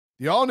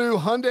The all-new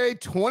Hyundai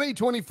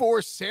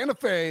 2024 Santa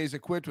Fe is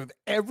equipped with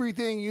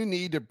everything you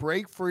need to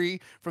break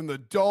free from the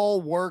dull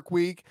work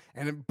week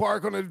and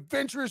embark on an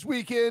adventurous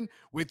weekend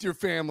with your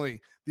family.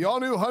 The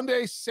all-new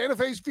Hyundai Santa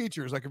Fe's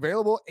features like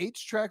available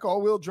H-Track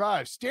all-wheel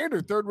drive,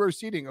 standard third-row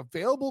seating,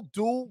 available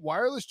dual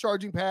wireless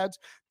charging pads,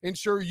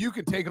 ensure you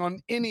can take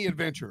on any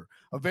adventure.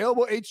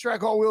 Available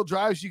H-Track all-wheel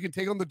drives, you can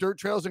take on the dirt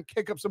trails and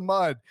kick up some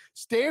mud.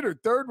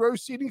 Standard third-row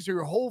seating so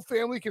your whole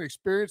family can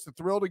experience the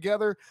thrill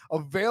together.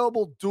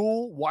 Available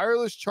dual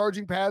wireless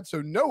charging pads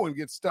so no one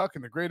gets stuck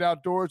in the great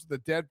outdoors with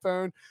a dead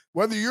phone.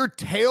 Whether you're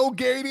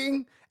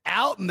tailgating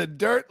out in the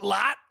dirt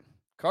lot,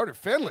 Carter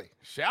Finley,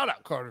 shout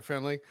out Carter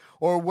Finley,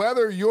 or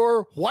whether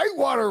you're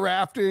whitewater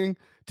rafting,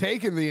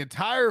 taking the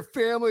entire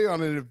family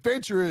on an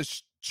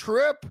adventurous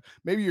trip,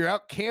 maybe you're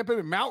out camping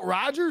at Mount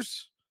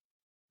Rogers.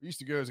 I used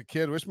to go as a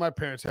kid. Wish my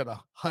parents had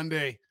a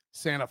Hyundai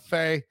Santa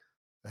Fe.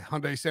 The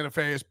Hyundai Santa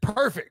Fe is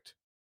perfect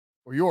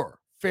for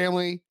your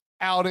family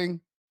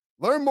outing.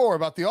 Learn more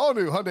about the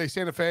all-new Hyundai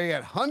Santa Fe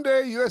at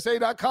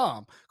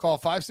HyundaiUSA.com. Call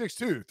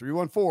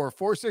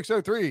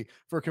 562-314-4603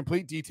 for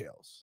complete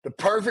details. The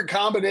perfect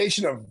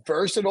combination of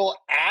versatile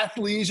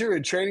athleisure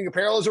and training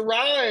apparel has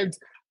arrived.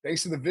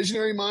 Thanks to the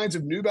visionary minds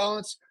of New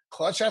Balance,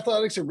 Clutch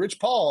Athletics, and Rich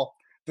Paul,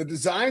 the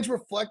designs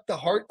reflect the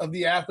heart of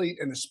the athlete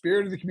and the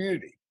spirit of the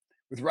community.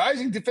 With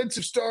rising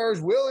defensive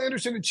stars Will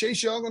Anderson and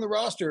Chase Young on the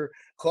roster,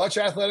 Clutch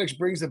Athletics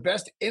brings the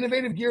best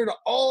innovative gear to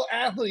all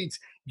athletes,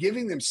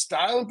 giving them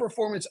style and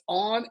performance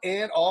on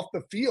and off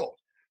the field.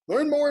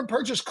 Learn more and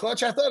purchase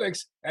Clutch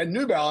Athletics at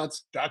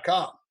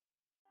NewBalance.com.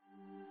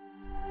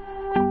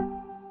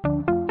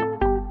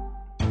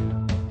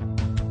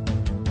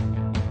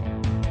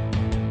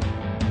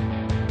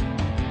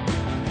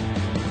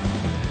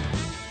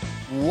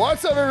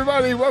 What's up,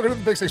 everybody? Welcome to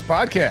the Big Six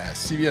Podcast,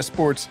 CBS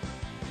Sports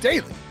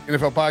Daily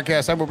NFL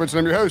Podcast. I'm Will Brinson.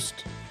 I'm your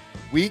host.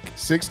 Week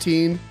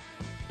 16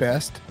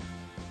 best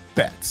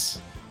bets.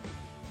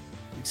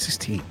 Week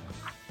 16.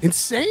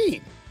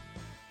 Insane.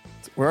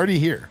 We're already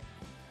here.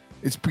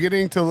 It's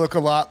beginning to look a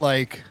lot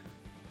like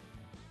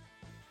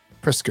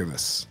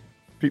Priscomas.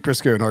 Pete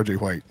Prisco and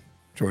RJ White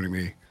joining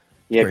me.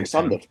 Yeah, because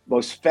I'm the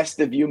most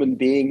festive human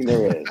being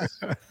there is.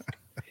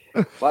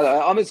 But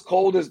I'm as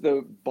cold as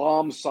the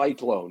bomb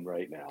cyclone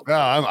right now. Oh,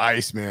 I'm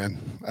ice, man.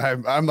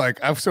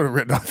 I've sort of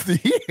written off the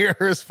year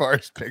as far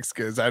as picks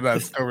goes. I'm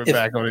not throwing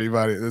back on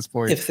anybody at this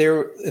point. If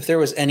there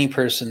was any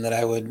person that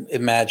I would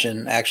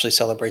imagine actually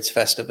celebrates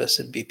Festivus,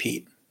 it'd be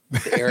Pete.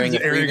 The airing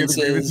of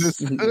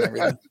grievances.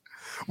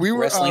 We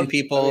were wrestling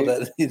people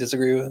that you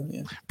disagree with.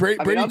 Yeah.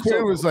 Brady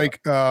Quinn was like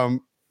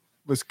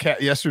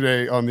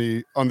yesterday on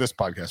this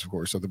podcast, of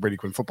course. So the Brady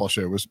Quinn football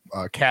show was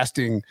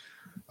casting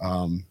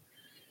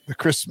the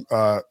Chris,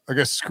 I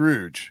guess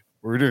Scrooge.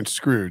 We were doing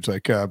Scrooge.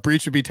 Like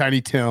Breach would be Tiny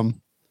Tim.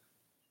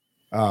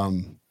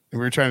 And we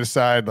were trying to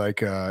decide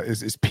like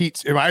is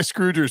Pete, am I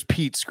Scrooge or is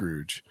Pete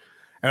Scrooge?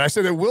 And I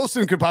said that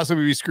Wilson could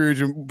possibly be Scrooge,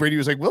 and Brady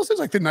was like, Wilson's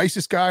like the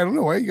nicest guy. I don't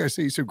know why you guys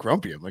say he's so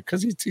grumpy. I'm like,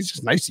 because he's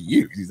just nice to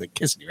you. He's like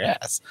kissing your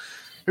ass.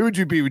 Who would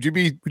you be? Would you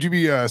be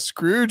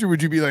Scrooge, or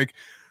would you be like,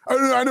 I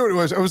don't know. I know what it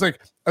was. I was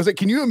like,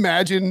 can you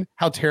imagine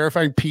how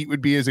terrifying Pete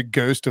would be as a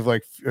ghost of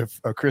like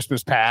a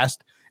Christmas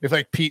past if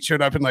like Pete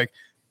showed up in like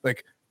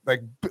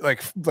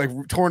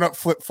torn up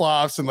flip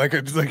flops and like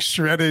a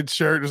shredded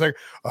shirt? It was like,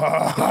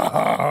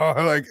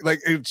 oh, like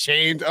it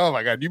changed. Oh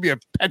my God, you'd be a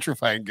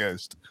petrifying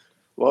ghost.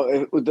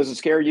 Well, does it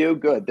scare you?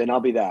 Good, then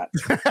I'll be that.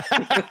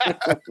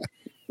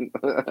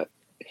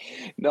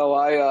 No,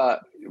 I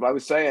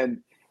was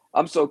saying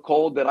I'm so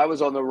cold that I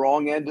was on the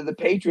wrong end of the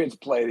Patriots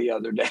play the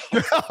other day.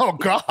 Oh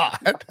God,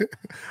 I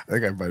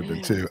think I might have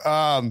been too.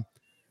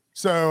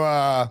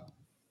 So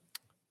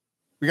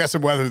we got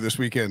some weather this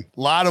weekend.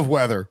 A lot of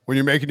weather. When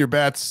you're making your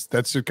bets,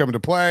 that's come into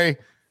play.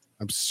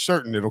 I'm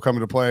certain it'll come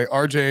into play.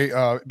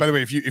 RJ, by the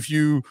way, if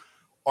you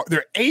there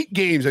are 8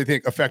 games I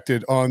think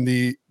affected on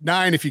the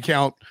 9 if you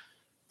count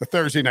the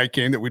Thursday night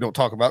game that we don't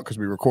talk about because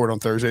we record on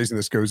Thursdays and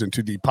this goes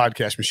into the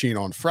podcast machine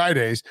on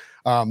Fridays.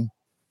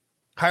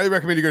 Highly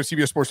recommend you go to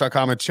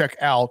cbssports.com and check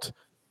out.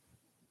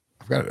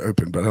 I've got it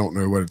open, but I don't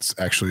know what it's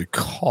actually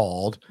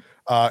called.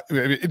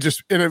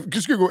 Just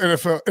Google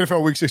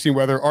NFL Week 16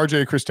 weather.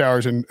 RJ, Chris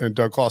Towers, and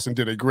Doug Clausen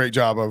did a great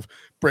job of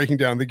breaking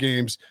down the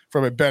games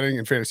from a betting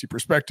and fantasy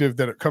perspective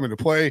that are coming to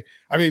play.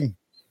 I mean,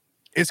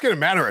 it's going to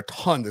matter a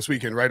ton this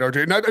weekend, right,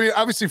 RJ?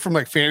 Obviously from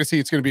like fantasy,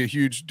 it's going to be a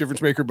huge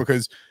difference maker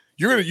because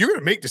you're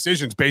gonna make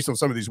decisions based on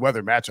some of these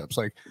weather matchups.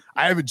 Like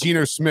I have a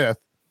Geno Smith,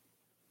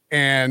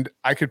 and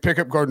I could pick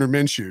up Gardner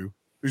Minshew,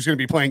 who's going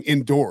to be playing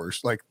indoors.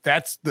 Like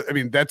that's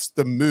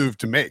the move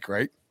to make,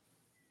 right?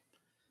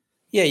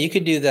 Yeah, you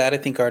could do that. I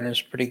think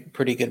Gardner's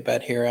pretty good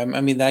bet here.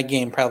 I mean, that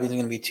game probably isn't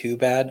going to be too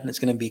bad. It's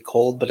going to be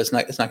cold, but it's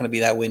not going to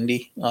be that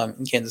windy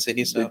in Kansas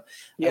City. So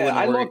yeah,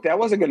 I looked. That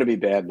wasn't going to be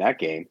bad in that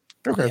game.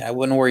 Okay, yeah, I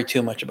wouldn't worry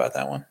too much about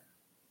that one.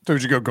 So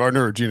would you go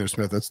Gardner or Geno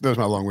Smith? That was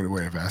my long-winded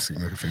way of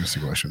asking like a fantasy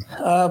question.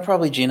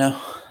 Probably Geno.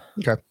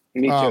 Okay.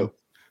 Me too.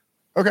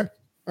 Okay.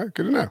 All right,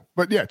 good to know.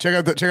 But yeah, check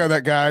out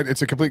that guide.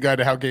 It's a complete guide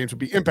to how games will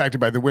be impacted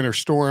by the winter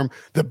storm,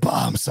 the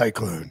bomb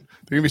cyclone.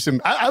 There gonna be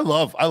some. I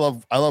love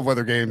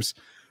weather games.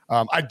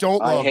 I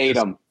don't. I hate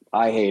them.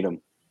 I hate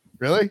them.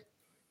 Really?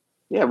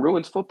 Yeah, it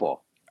ruins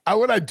football.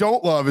 What I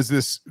don't love is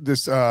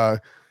this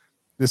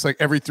like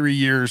every 3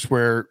 years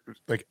where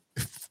like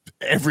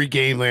every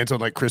game lands on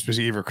like Christmas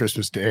Eve or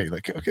Christmas Day.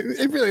 Like, okay,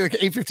 it really like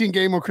 8:15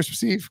 game on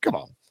Christmas Eve. Come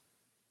on,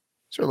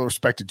 show a little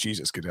respect to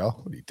Jesus, Goodell.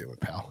 What are you doing,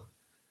 pal?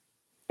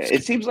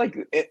 It seems like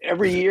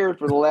every year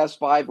for the last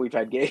 5 we've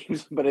had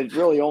games, but it's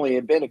really only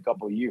been a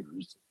couple of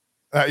years.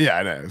 Yeah,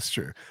 I know it's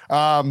true.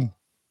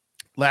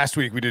 Last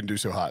week we didn't do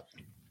so hot.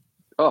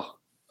 Oh,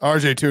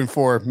 RJ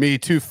 2-4, me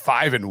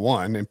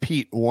 2-5-1, and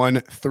Pete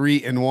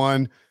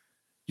 1-3-1.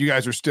 You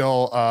guys are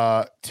still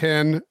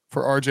 10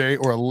 for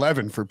RJ or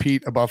 11 for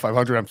Pete above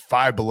 500. I'm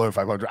 5 below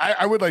 500.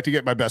 I would like to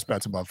get my best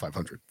bets above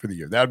 500 for the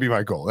year. That would be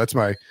my goal. That's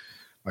my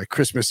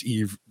Christmas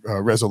Eve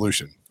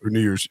resolution or New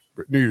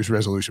Year's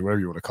resolution, whatever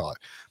you want to call it.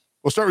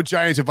 We'll start with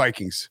Giants and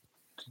Vikings.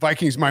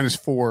 Vikings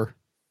 -4,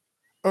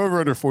 over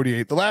under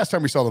 48. The last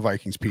time we saw the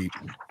Vikings, Pete,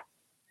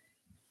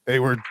 they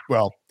were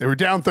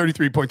down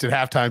 33 points at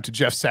halftime to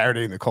Jeff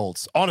Saturday and the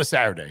Colts on a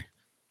Saturday.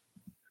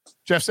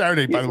 Jeff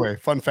Saturday, by the way,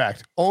 fun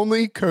fact,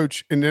 only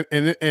coach in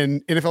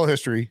NFL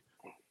history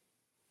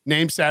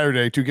named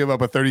Saturday to give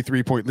up a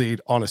 33-point lead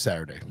on a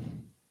Saturday.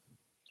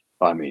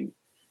 I mean,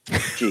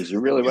 geez, you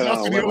really went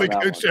on the only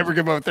coach to ever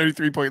give up a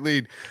 33-point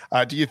lead.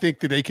 Do you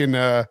think that they can?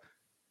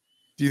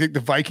 Do you think the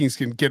Vikings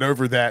can get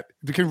over that?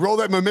 They can roll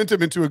that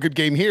momentum into a good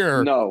game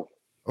here? No.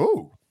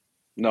 Oh,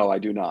 no, I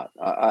do not.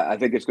 I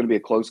think it's going to be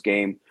a close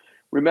game.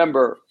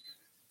 Remember,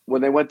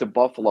 when they went to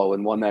Buffalo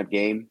and won that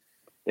game,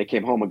 they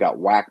came home and got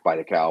whacked by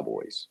the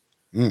Cowboys.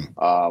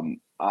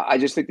 I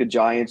just think the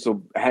Giants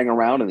will hang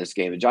around in this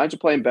game. The Giants are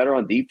playing better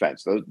on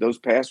defense. Those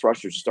pass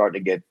rushers are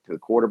starting to get to the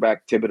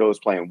quarterback. Thibodeau is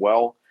playing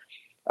well.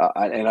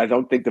 And I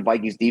don't think the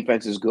Vikings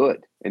defense is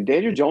good. And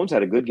Daniel Jones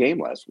had a good game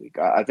last week.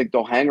 I think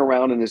they'll hang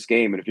around in this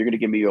game. And if you're going to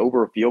give me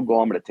over a field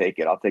goal, I'm going to take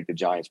it. I'll take the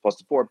Giants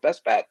 +4.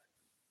 Best bet.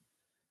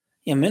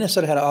 Yeah,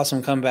 Minnesota had an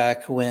awesome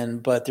comeback win,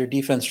 but their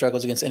defense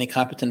struggles against any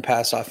competent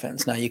pass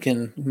offense. Now, you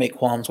can make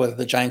qualms whether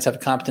the Giants have a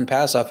competent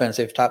pass offense.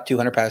 They've topped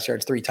 200 pass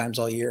yards 3 times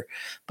all year.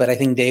 But I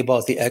think Daboll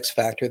is the X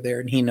factor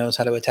there, and he knows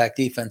how to attack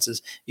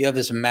defenses. You have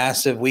this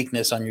massive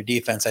weakness on your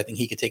defense. I think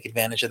he could take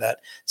advantage of that,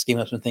 scheme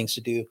up some things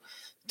to do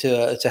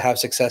to have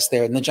success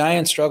there. And the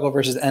Giants struggle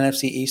versus the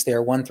NFC East. They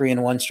are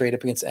 1-3-1 straight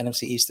up against the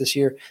NFC East this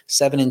year,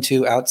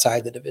 7-2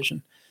 outside the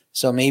division.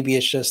 So maybe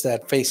it's just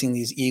that facing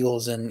these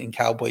Eagles and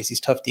Cowboys,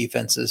 these tough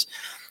defenses,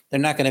 they're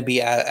not going to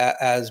be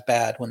as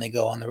bad when they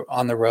go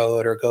on the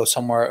road or go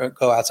somewhere, or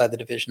go outside the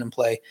division and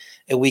play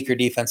a weaker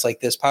defense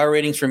like this. Power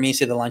ratings for me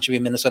say the line should be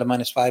Minnesota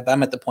 -5.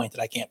 I'm at the point that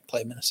I can't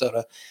play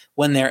Minnesota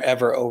when they're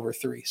ever over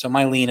 3. So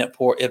my lean at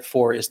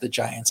 4 is the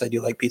Giants. I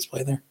do like Pete's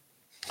play there.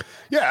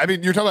 Yeah, I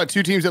mean, you're talking about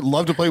two teams that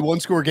love to play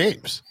one-score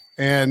games,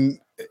 and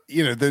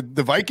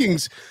the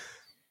Vikings.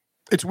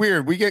 It's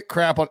weird. We get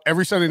crap on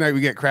every Sunday night.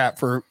 We get crap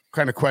for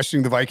kind of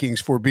questioning the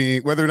Vikings for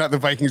being whether or not the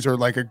Vikings are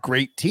like a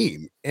great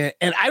team. And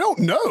I don't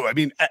know. I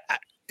mean,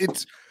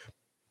 it's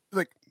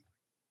like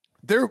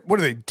what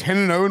are they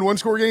 10-0 in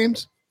one-score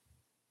games?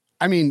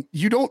 I mean,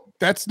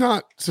 that's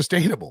not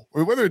sustainable.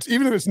 Or whether it's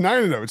even if it's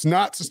 9-0, it's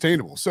not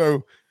sustainable.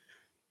 So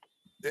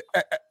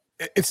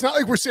it's not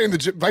like we're saying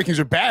the Vikings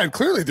are bad.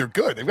 Clearly, they're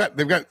good.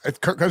 They've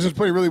got Kirk Cousins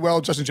playing really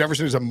well. Justin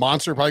Jefferson is a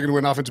monster, probably going to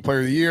win Offensive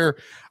Player of the Year.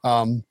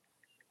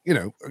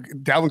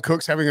 Dalvin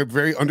Cook's having a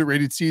very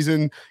underrated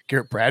season.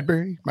 Garrett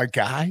Bradbury, my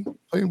guy,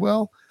 playing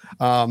well.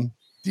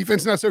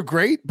 Defense not so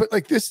great, but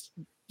like this,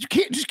 you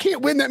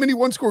can't win that many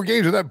one-score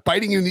games without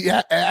biting you in the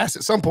ass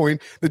at some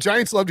point. The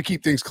Giants love to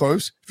keep things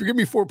close. If you give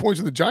me 4 points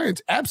with the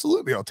Giants,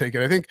 absolutely, I'll take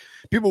it. I think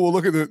people will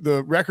look at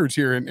the records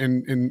here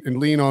and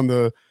lean on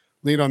the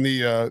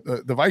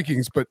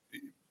Vikings, but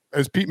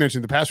as Pete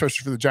mentioned, the pass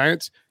rushers for the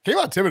Giants,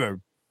 Kayvon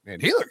Thibodeau, man,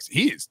 he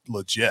is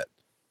legit.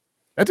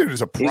 That dude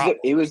is a problem.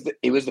 He was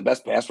the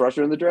best pass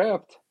rusher in the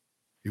draft.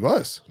 He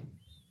was,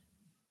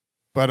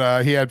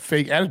 but he had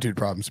fake attitude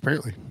problems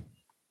apparently.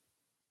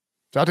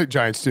 So I'll take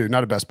Giants too.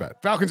 Not a best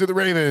bet. Falcons at the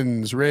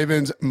Ravens.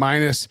 Ravens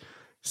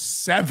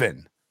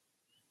 -7.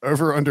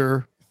 Over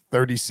under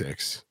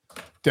 36.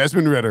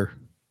 Desmond Ridder,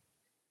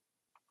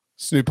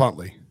 Snoop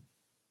Huntley.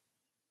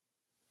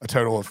 A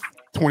total of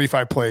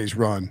 25 plays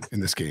run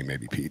in this game,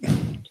 maybe, Pete.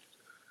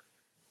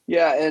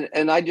 Yeah,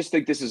 and I just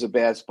think this is a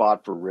bad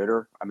spot for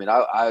Ridder. I mean,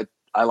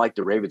 I like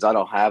the Ravens. I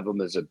don't have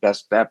them as a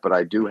best bet, but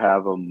I do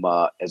have them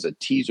as a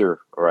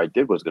teaser, or I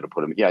was going to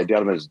put them. Yeah, I did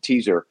them as a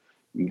teaser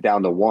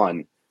down to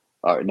 1.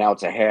 Now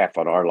it's a half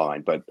on our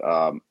line, but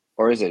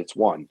or is it? It's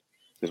 1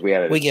 because we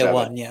had it. We get 7.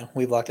 1. Yeah,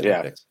 we've locked it.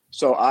 Yeah.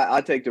 So I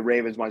take the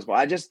Ravens -1.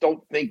 I just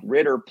don't think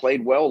Ridder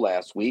played well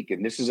last week,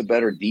 and this is a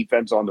better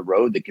defense on the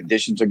road. The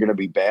conditions are going to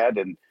be bad,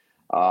 and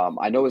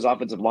I know his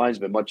offensive line has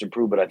been much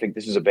improved, but I think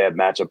this is a bad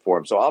matchup for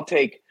him. So I'll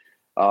take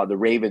the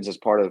Ravens as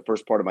part of the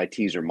first part of my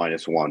teaser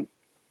 -1.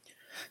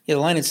 Yeah,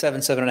 the line at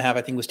 7.5,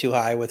 I think was too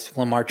high with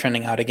Lamar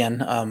trending out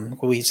again.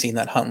 We've seen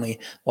that Huntley,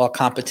 while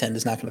competent,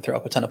 is not going to throw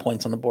up a ton of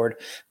points on the board.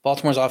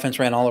 Baltimore's offense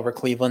ran all over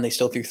Cleveland. They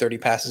still threw 30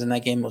 passes in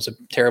that game. It was a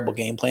terrible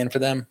game plan for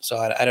them. So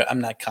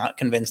I'm not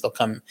convinced they'll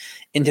come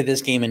into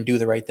this game and do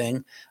the right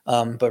thing.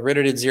 But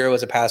Ritter did 0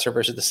 as a passer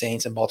versus the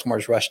Saints, and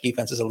Baltimore's rush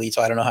defense is elite.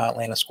 So I don't know how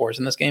Atlanta scores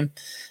in this game.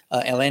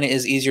 Atlanta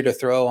is easier to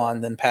throw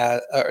on than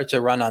pass, or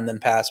to run on than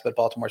pass, but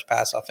Baltimore's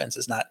pass offense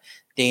is not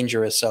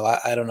dangerous. So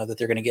I don't know that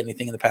they're going to get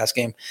anything in the pass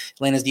game.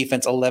 Atlanta's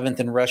defense 11th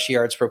in rush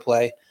yards per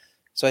play.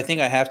 So I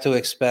think I have to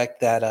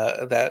expect that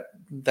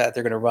that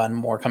they're going to run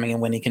more coming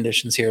in windy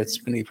conditions here. It's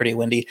going to be pretty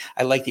windy.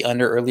 I like the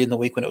under early in the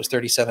week when it was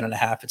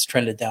 37.5. It's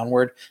trended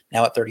downward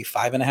now at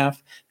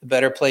 35.5. The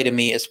better play to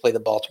me is to play the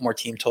Baltimore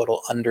team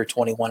total under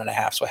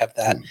 21.5. So I have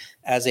that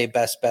as a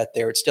best bet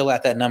there. It's still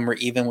at that number,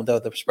 even though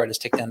the spread is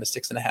ticked down to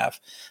 6.5.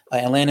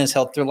 Atlanta has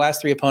held their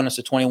last 3 opponents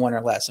to 21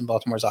 or less, and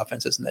Baltimore's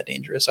offense isn't that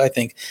dangerous. So I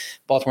think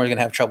Baltimore's going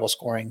to have trouble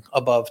scoring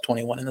above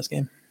 21 in this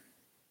game.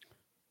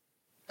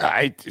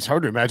 It's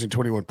hard to imagine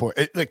 21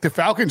 points. Like the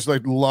Falcons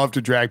love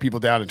to drag people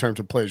down in terms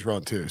of plays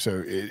run too. So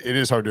it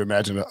is hard to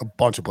imagine a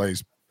bunch of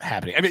plays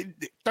happening. I mean,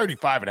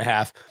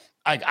 35.5.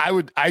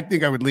 I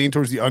think I would lean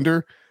towards the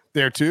under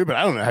there too, but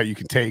I don't know how you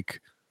can take.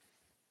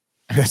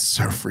 That's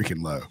so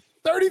freaking low.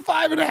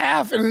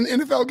 35.5 in an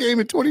NFL game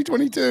in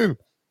 2022.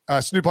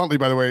 Snoop Huntley,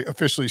 by the way,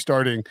 officially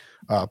starting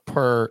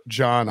per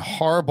John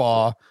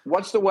Harbaugh.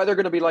 What's the weather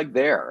going to be like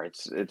there?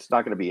 It's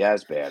not going to be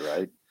as bad,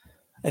 right?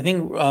 I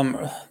think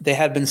they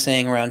had been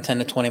saying around 10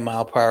 to 20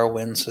 mile per hour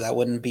winds, so that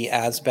wouldn't be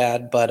as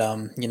bad. But,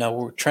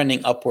 we're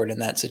trending upward in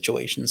that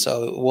situation.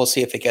 So we'll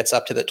see if it gets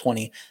up to the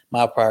 20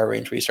 mile per hour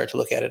range where you start to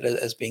look at it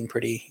as being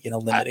pretty,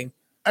 limiting.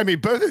 I mean,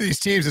 both of these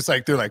teams, it's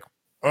like they're like,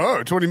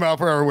 oh, 20 mile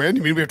per hour wind.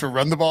 You mean we have to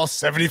run the ball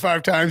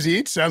 75 times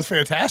each? Sounds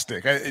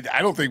fantastic.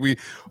 I don't think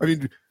what are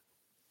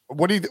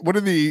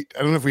the,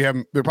 I don't know if we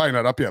haven't, they're probably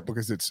not up yet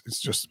because it's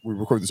just, we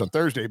record this on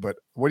Thursday, but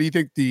what do you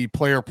think the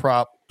player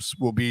props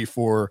will be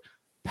for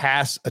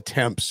pass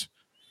attempts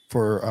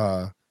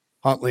for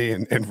Huntley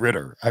and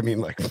Ritter? I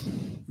mean,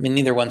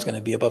 neither one's going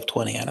to be above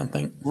 20, I don't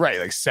think. Right.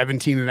 Like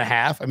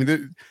 17.5. I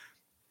mean,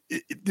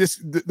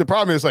 the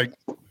problem is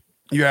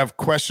you have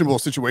questionable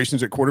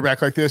situations at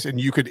quarterback like this, and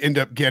you could end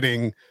up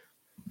getting,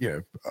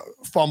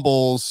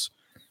 fumbles,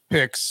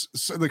 picks,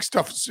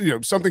 stuff,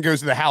 something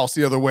goes to the house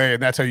the other way,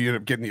 and that's how you end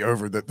up getting the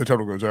over. The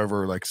total goes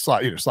over,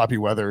 sloppy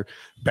weather,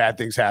 bad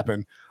things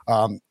happen.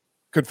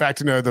 Good fact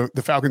to know,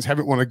 the Falcons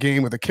haven't won a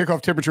game with a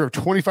kickoff temperature of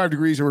 25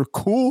 degrees or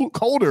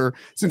colder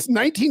since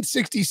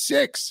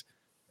 1966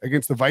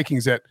 against the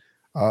Vikings at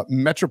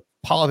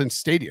Metropolitan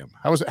Stadium.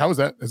 How was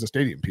that as a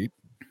stadium, Pete?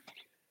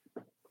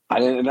 I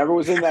never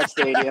was in that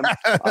stadium.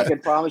 I can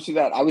promise you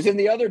that. I was in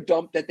the other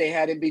dump that they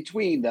had in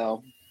between,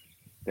 though.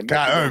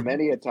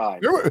 Many a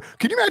time.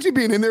 Can you imagine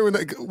being in there when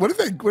what if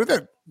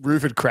that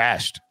roof had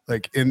crashed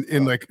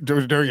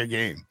during a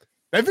game?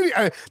 That's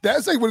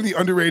one of the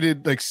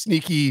underrated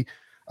sneaky.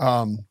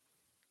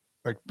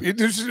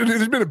 There's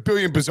been a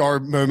billion bizarre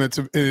moments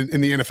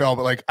in the NFL,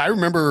 but I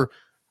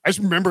just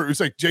remember it was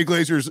like Jay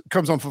Glazer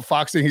comes on for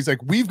Fox thing. He's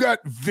like, we've got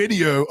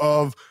video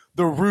of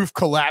the roof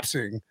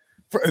collapsing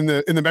in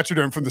the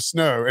Metrodome from the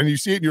snow, and you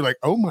see it and you're like,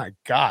 oh my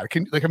God,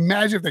 can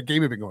imagine if that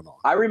game had been going on.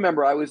 I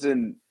remember I was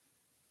in,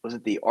 was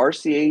it the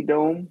RCA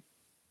Dome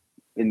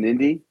in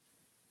Indy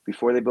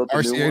before they built the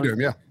RCA new one? Dome,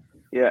 yeah.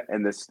 Yeah,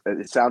 and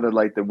it sounded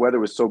like the weather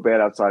was so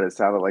bad outside. It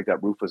sounded like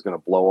that roof was going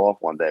to blow off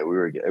one day. It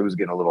was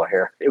getting a little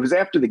hair. It was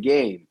after the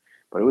game,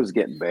 but it was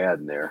getting bad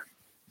in there.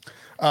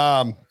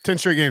 10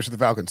 straight games for the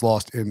Falcons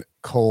lost in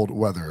cold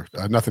weather.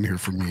 Nothing here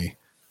for me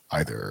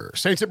either.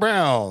 Saints at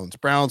Browns.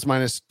 Browns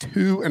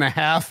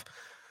 -2.5.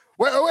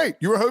 Wait,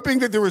 you were hoping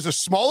that there was a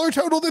smaller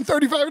total than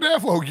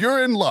 35.5? Well,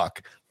 you're in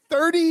luck.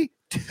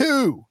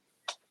 32.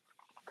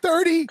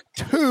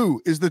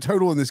 32 is the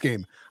total in this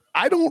game.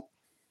 I don't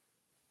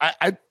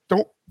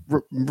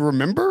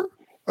remember.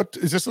 What's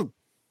the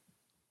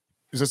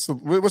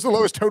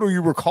lowest total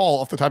you recall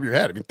off the top of your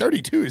head? I mean,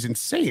 32 is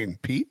insane,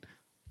 Pete.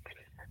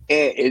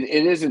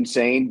 It is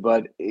insane,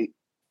 but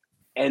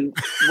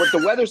what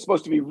the weather's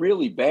supposed to be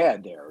really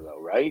bad there,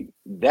 though, right?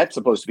 That's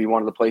supposed to be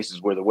one of the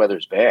places where the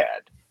weather's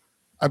bad.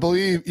 I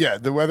believe, yeah,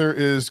 the weather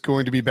is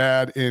going to be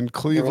bad in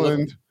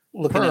Cleveland.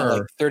 Looking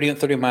at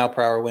 30 mile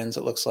per hour winds,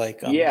 it looks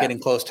like getting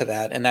close to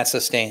that, and that's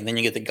sustained. Then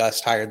you get the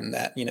gusts higher than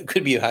that.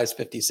 Could be a high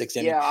 50, 60.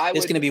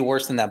 It's going to be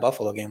worse than that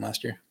Buffalo game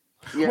last year.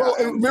 Yeah. Well,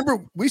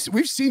 remember,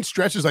 we've seen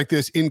stretches like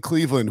this in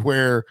Cleveland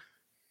where,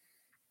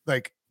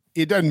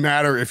 it doesn't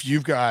matter if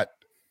you've got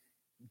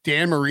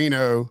Dan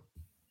Marino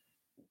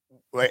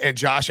and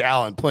Josh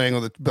Allen playing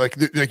on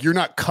the you're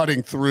not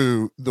cutting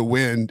through the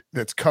wind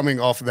that's coming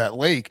off of that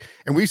lake.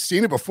 And we've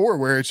seen it before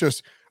where it's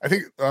just, I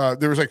think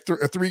there was a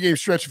 3-game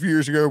stretch a few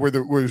years ago where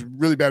there was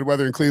really bad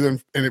weather in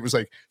Cleveland, and it was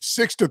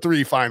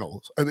 6-3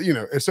 finals.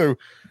 So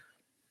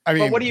I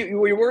mean, but what you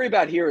worry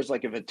about here is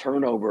if a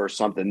turnover or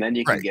something, then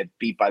you can get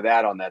beat by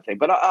that on that thing.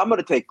 But I'm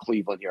going to take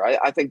Cleveland here.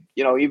 I think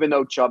even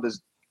though Chubb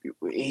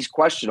he's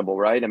questionable,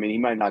 right? I mean, he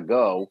might not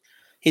go.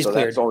 He's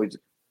cleared. That's always.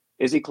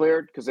 Is he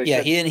cleared? Because he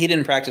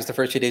didn't practice the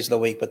first 2 days of the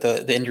week, but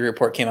the injury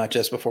report came out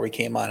just before he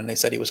came on, and they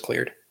said he was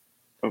cleared.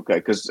 Okay,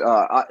 because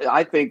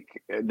I think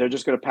they're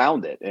just going to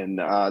pound it, and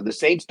the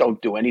Saints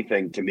don't do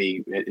anything to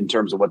me in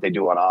terms of what they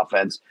do on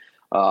offense.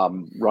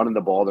 Running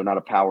the ball, they're not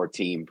a power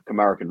team.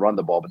 Kamara can run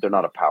the ball, but they're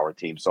not a power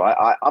team. So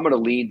I'm going to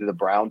lean to the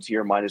Browns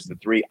here minus the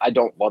 3. I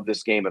don't love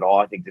this game at all.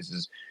 I think this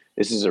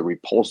is a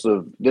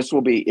repulsive. This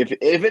will be if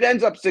it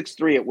ends up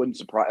 6-3, it wouldn't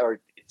surprise, or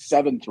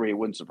 7-3, it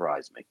wouldn't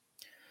surprise me.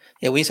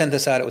 Yeah, we sent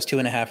this out. It was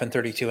 2.5 and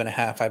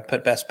 32.5. I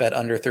put best bet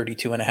under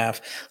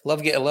 32.5.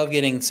 Love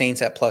getting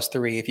Saints at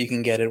 +3 if you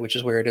can get it, which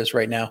is where it is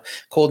right now.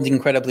 Cold and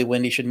incredibly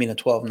windy should mean a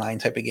 12-9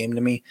 type of game to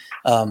me.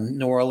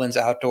 New Orleans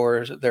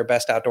outdoors, their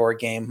best outdoor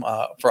game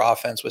for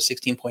offense was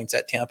 16 points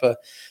at Tampa.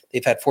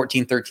 They've had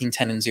 14, 13,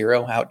 10, and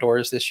 0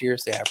 outdoors this year.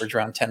 So they average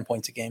around 10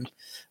 points a game.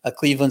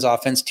 Cleveland's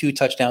offense, 2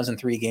 touchdowns in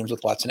 3 games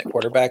with Watson at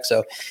quarterback.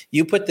 So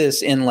you put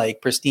this in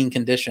like pristine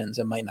conditions,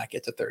 it might not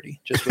get to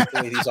 30 just with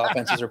the way these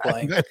offenses are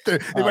playing. They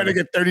might not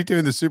get 32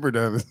 in the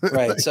Superdome.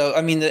 Right. So,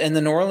 I mean, and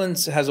the New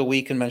Orleans has a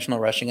weak conventional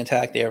rushing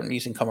attack. They aren't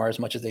using Kamara as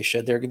much as they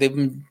should. They've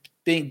been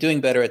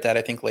doing better at that,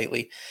 I think,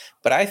 lately.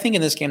 But I think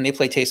in this game, they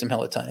play Taysom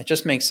Hill a ton. It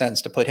just makes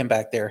sense to put him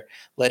back there,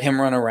 let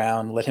him run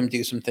around, let him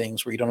do some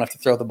things where you don't have to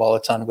throw the ball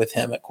a ton with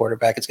him at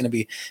quarterback. It's going to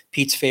be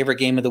Pete's favorite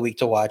game of the week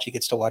to watch. He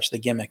gets to watch the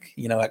gimmick,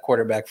 at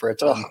quarterback for a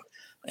ton.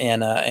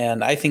 And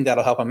I think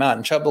that'll help him out.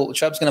 And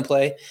Chubb's going to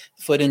play.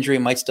 Foot injury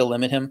might still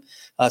limit him.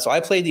 So I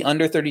played the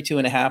under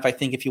 32.5. I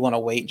think if you want to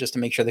wait just to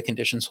make sure the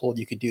conditions hold,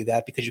 you could do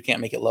that because you can't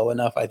make it low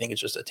enough. I think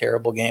it's just a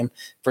terrible game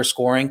for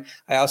scoring.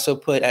 I also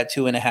put at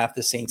 2.5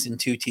 the Saints in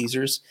 2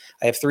 teasers.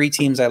 I have 3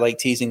 teams I like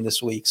teasing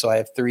this week, so I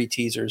have 3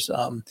 teasers.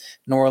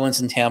 New Orleans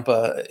and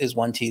Tampa is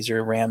 1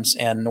 teaser. Rams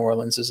and New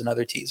Orleans is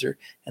another teaser.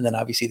 And then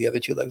obviously the other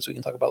 2 legs we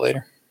can talk about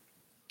later.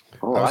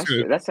 Oh,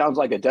 that sounds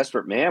like a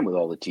desperate man with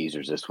all the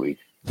teasers this week.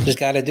 Just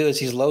got to do it.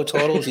 He's low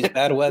totals. He's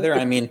bad weather.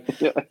 I mean,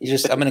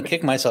 I'm going to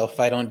kick myself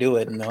if I don't do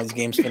it. And all these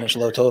games finish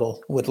low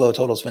total with low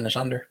totals finish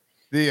under.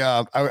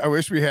 I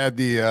wish we had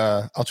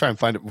I'll try and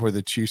find it before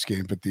the Chiefs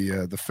game, but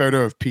the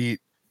photo of Pete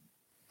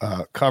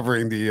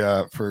covering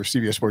for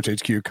CBS Sports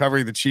HQ,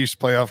 covering the Chiefs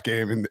playoff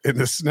game in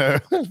the snow.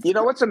 You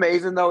know what's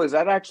amazing though, is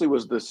that actually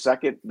was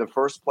the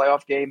first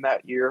playoff game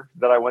that year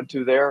that I went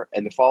to there.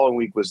 And the following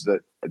week was the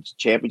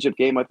championship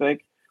game, I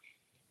think.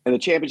 And the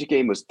championship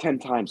game was 10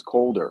 times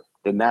colder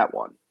than that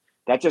one.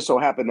 That just so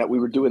happened that we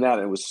were doing that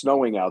and it was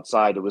snowing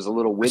outside. It was a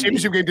little windy. The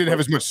championship game didn't have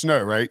as much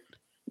snow, right?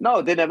 No,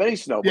 it didn't have any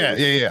snow.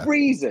 Yeah.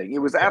 Freezing. It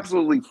was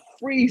absolutely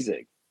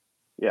freezing.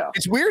 Yeah.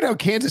 It's weird how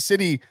Kansas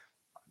City,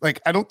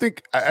 I don't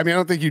think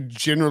you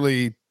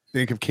generally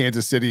think of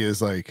Kansas City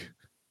as like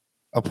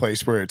a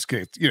place where it's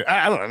good.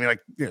 I don't know. I mean,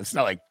 it's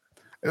not like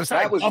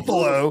Buffalo.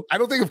 Brutal. I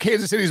don't think of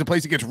Kansas City as a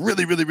place that gets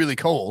really, really, really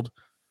cold.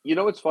 You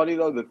know what's funny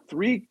though? The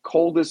 3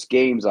 coldest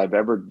games I've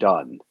ever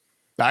done.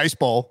 The Ice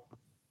Bowl.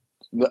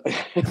 There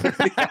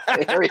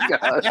he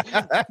goes.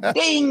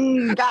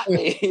 Ding, got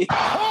me.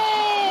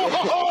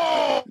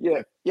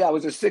 Yeah. I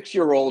was a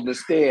 6-year-old in the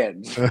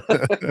stands.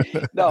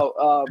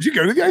 No. Did you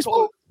go to the Ice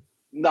Bowl?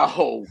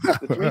 No.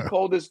 The 3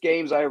 coldest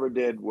games I ever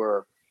did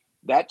were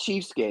that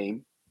Chiefs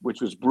game, which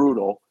was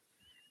brutal.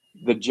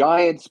 The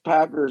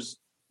Giants-Packers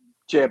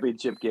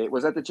championship game.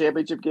 Was that the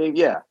championship game?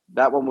 Yeah.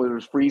 That one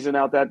was freezing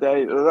out that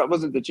day. That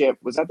wasn't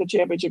was that the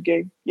championship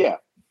game? Yeah.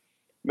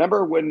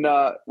 Remember when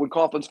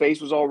Coughlin's face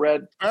was all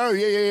red? Oh,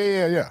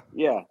 yeah.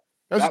 Yeah.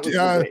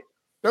 That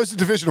was the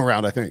divisional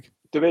round, I think.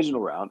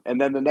 Divisional round. And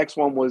then the next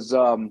one was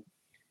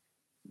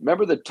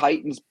remember the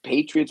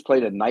Titans-Patriots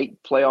played a night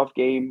playoff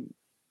game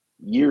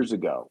years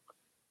ago.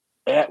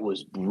 That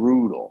was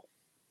brutal.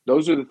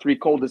 Those are the 3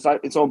 coldest.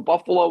 It's on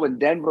Buffalo and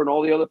Denver and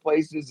all the other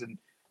places, and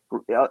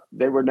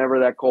they were never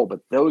that cold, but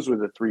those were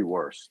the 3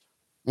 worst.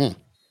 Anyway,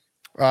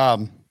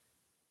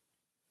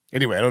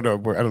 I don't know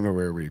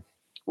where we.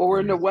 Well,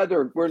 we're in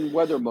weather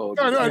mode.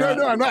 No.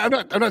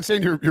 I'm not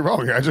saying you're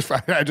wrong here. I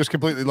just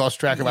completely lost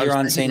track of. You're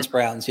on Saints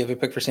Browns. You have a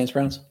pick for Saints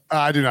Browns?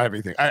 I do not have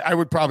anything. I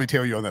would probably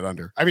tail you on that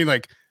under. I mean,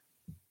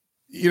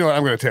 you know what?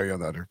 I'm going to tell you on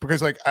the under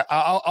because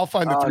I'll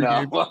find the 3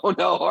 games. Oh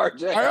no,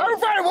 RJ.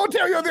 I won't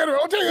tell you on the under.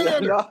 I'll tell you on the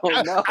under.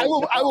 No.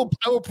 I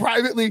will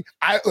privately.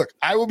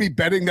 I will be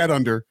betting that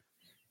under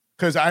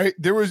because I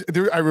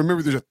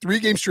remember there's a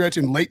 3-game stretch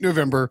in late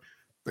November,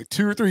 like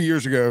 2 or 3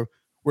 years ago,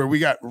 where we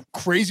got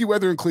crazy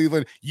weather in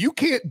Cleveland. You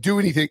can't do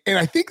anything. And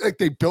I think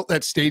they built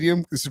that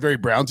stadium. This is very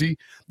Brownsy.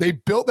 They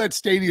built that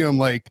stadium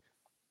like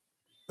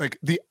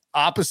the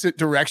opposite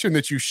direction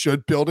that you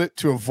should build it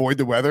to avoid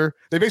the weather.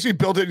 They basically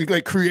built it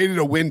and created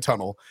a wind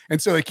tunnel.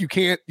 And so you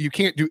can't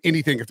do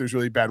anything if there's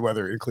really bad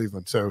weather in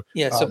Cleveland. So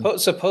yeah,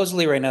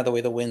 supposedly right now the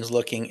way the wind's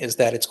looking is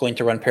that it's going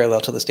to run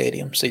parallel to the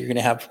stadium. So you're going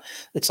to have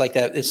it's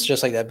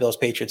just like that Bills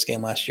Patriots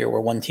game last year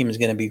where one team is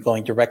going to be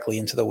going directly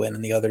into the wind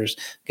and the other's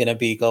going to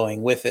be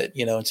going with it,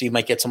 and so you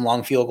might get some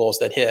long field goals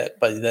that hit,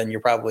 but then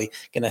you're probably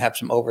going to have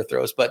some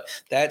overthrows. But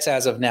that's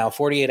as of now.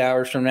 48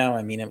 hours from now,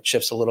 I mean, it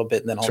shifts a little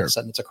bit and then all of a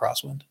sudden it's a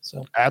crosswind.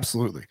 So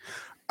absolutely.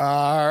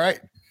 All right.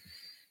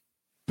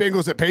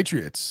 Bengals at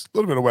Patriots. A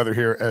little bit of weather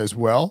here as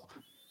well.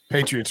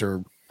 Patriots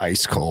are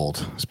ice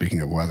cold.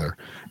 Speaking of weather,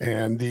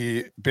 and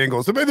the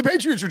Bengals, the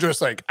Patriots are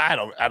just like I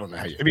don't know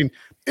how. I mean,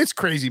 it's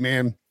crazy,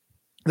 man.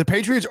 The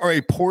Patriots are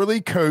a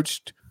poorly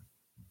coached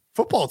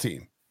football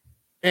team,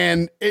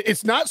 and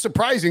it's not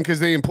surprising because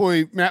they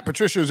employ Matt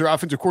Patricia as their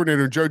offensive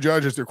coordinator and Joe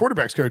Judge as their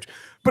quarterbacks coach.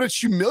 But it's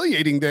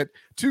humiliating that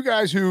two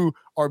guys who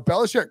are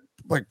Belichick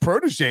like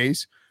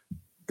proteges,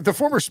 the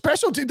former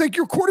special team, like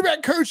your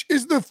quarterback coach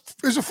is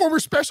a former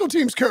special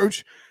teams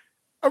coach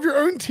of your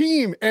own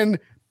team, and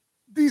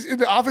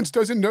the offense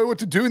doesn't know what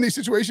to do in these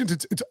situations.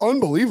 It's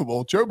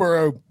unbelievable. Joe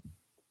Burrow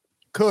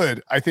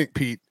could, I think,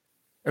 Pete,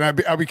 and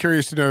I'll be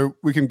curious to know.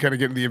 We can kind of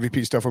get into the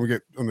MVP stuff when we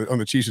get on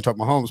the Chiefs and talk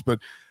Mahomes. But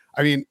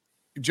I mean,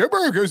 Joe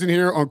Burrow goes in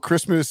here on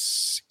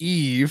Christmas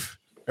Eve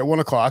at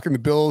 1:00, and the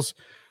Bills,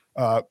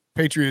 the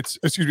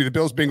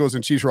Bills, Bengals,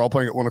 and Chiefs are all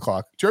playing at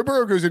 1:00. Joe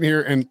Burrow goes in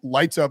here and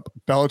lights up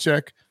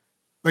Belichick.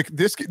 Like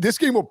this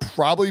game will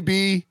probably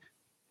be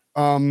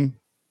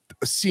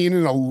seen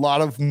in a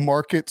lot of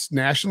markets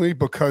nationally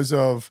because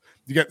of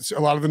you get a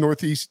lot of the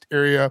Northeast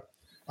area.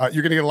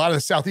 You're going to get a lot of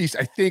the Southeast,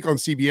 I think, on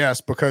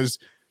CBS because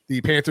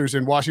the Panthers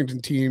and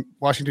Washington team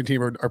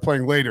are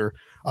playing later.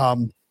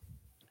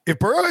 If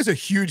Burrow has a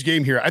huge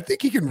game here, I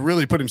think he can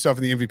really put himself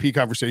in the MVP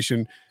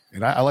conversation.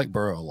 And I like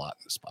Burrow a lot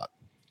in this spot.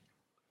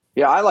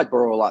 Yeah, I like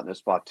Burrow a lot in this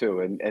spot too.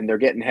 And they're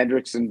getting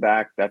Hendrickson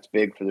back. That's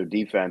big for their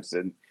defense.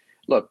 And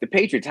look, the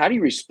Patriots, how do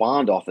you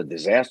respond off a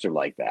disaster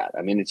like that?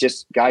 I mean, it's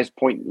just guys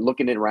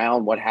looking it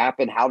around. What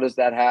happened? How does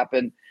that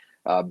happen?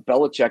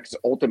 Belichick's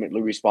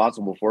ultimately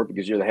responsible for it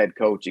because you're the head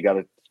coach. You got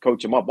to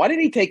coach him up. Why did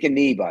he take a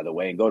knee, by the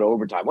way, and go to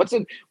overtime? What's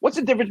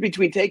the difference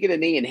between taking a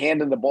knee and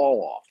handing the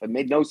ball off? It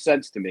made no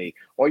sense to me.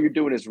 All you're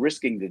doing is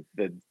risking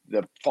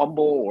the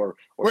fumble or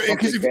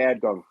something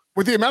bad going.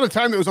 With the amount of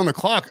time that was on the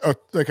clock, a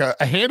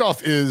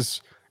handoff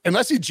is,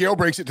 unless he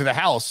jailbreaks it to the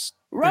house.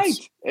 Right.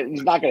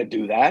 He's not going to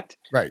do that.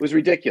 Right. It was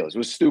ridiculous. It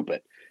was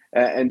stupid.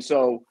 And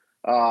so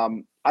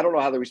I don't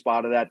know how they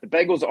respond to that. The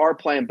Bengals are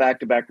playing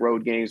back-to-back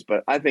road games,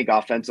 but I think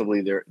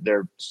offensively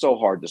they're so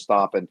hard to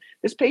stop. And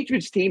this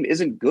Patriots team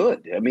isn't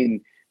good. I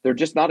mean, they're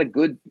just not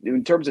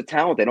in terms of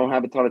talent. They don't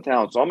have a ton of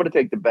talent. So I'm going to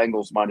take the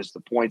Bengals minus the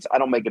points. I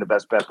don't make it a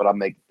best bet, but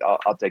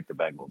I'll take the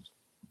Bengals.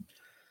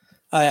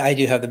 I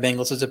do have the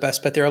Bengals as a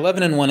best bet. They're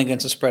 11-1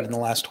 against the spread in the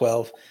last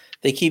 12.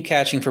 They keep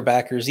catching for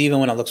backers,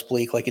 even when it looks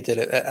bleak, like it did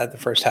at the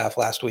first half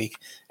last week.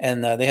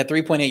 And they had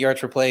 3.8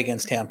 yards per play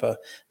against Tampa.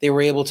 They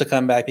were able to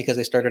come back because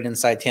they started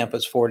inside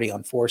Tampa's 40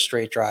 on 4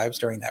 straight drives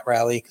during that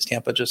rally because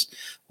Tampa just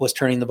was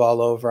turning the ball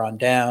over on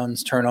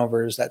downs,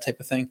 turnovers, that type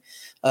of thing.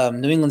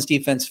 New England's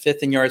defense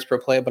 5th in yards per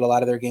play, but a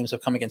lot of their games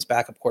have come against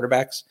backup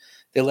quarterbacks.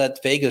 They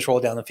let Vegas roll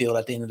down the field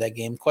at the end of that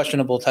game.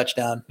 Questionable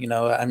touchdown. You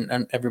know,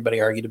 and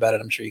everybody argued about it.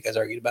 I'm sure you guys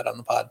argued about it on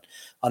the pod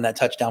on that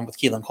touchdown with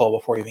Keelan Cole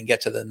before you even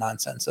get to the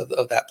nonsense of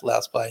that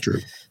last play. True.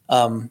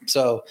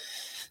 So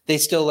they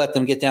still let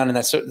them get down in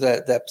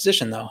that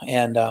position, though.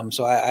 And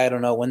so I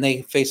don't know. When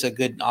they face a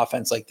good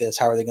offense like this,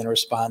 how are they going to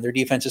respond? Their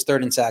defense is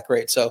 3rd in sack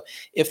rate. So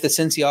if the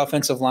Cincy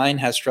offensive line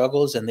has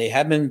struggles, and they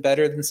have been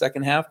better than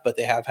second half, but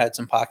they have had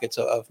some pockets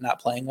of not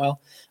playing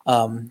well.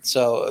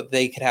 So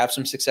they could have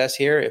some success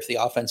here if the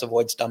offense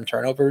avoids dumb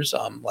turnovers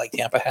like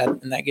Tampa had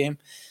in that game.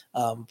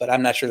 But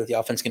I'm not sure that the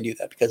offense can do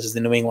that because it's the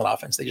New England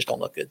offense. They just don't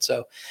look good.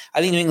 So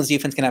I think New England's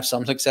defense can have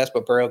some success,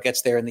 but Burrow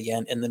gets there in the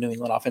end, and the New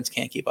England offense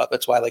can't keep up.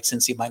 That's why I like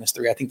Cincy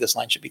 -3. I think this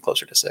line should be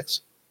closer to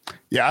 6.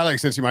 Yeah, I like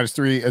Cincy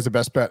 -3 as a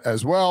best bet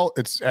as well.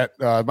 It's at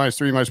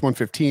 -3,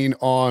 -115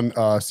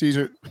 on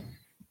Caesar.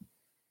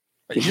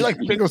 You like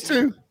the Bengals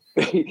too?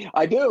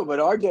 I do,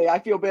 but RJ, I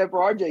feel bad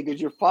for RJ because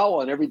you're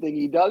following everything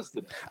he does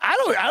today.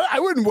 I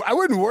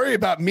wouldn't worry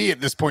about me at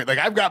this point. Like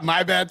I've got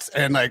my bets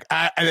and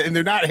and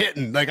they're not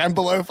hitting. Like I'm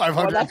below 500.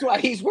 Well, that's why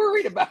he's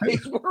worried about.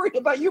 He's worried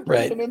about you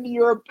bringing him into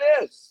your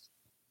abyss.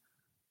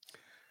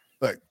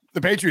 Look,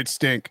 the Patriots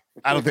stink.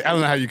 I don't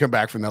know how you come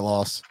back from that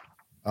loss.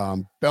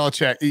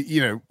 Belichick,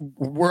 you know,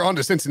 we're on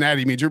to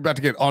Cincinnati. Means you're about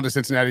to get on to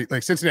Cincinnati.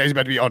 Like Cincinnati's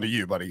about to be on to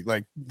you, buddy.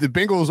 Like the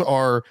Bengals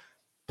are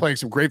playing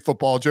some great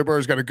football. Joe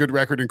Burrow's got a good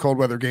record in cold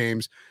weather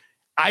games.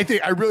 I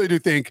really do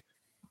think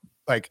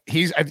like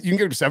you can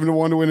get him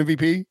 7-1 to win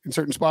MVP in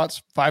certain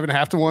spots,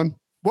 5.5 to 1.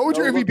 What would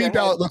your MVP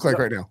ballot look like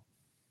right now?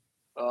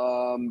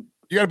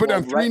 You got to put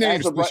down 3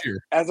 names this year.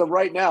 As of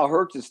right now,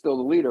 Hurts is still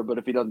the leader, but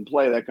if he doesn't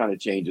play, that kind of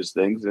changes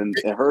things. And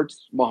it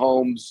Hurts,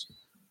 Mahomes,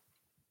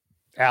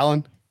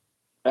 Allen.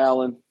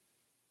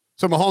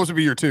 So Mahomes would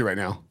be your 2 right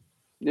now.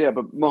 Yeah,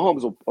 but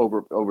Mahomes will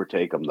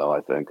overtake him, though,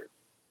 I think.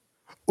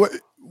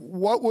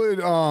 What would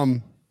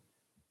and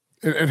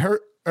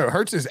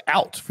Hurts is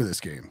out for this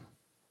game,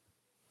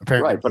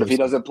 apparently. Right, but if he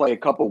doesn't play a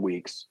couple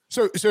weeks,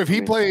 so if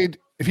he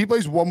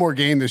plays one more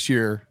game this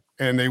year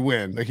and they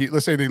win, like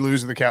let's say they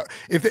lose the count,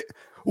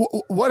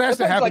 what has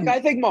to happen? Like I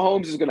think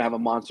Mahomes is going to have a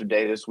monster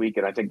day this week,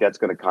 and I think that's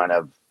going to kind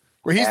of.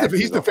 Well,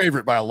 he's the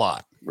favorite by a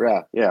lot.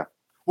 Yeah.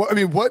 Well, I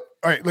mean, all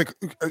right, like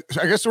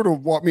I guess sort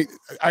of walk me.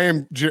 I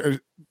am.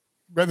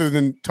 Rather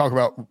than talk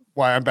about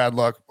why I'm bad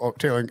luck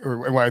tailing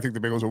or why I think the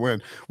Bengals will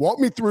win, walk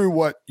me through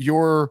what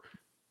your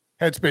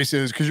headspace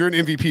is because you're an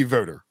MVP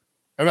voter.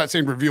 I'm not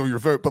saying reveal your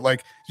vote, but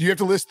like you have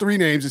to list 3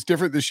 names. It's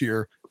different this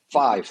year.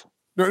 5.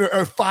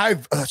 No,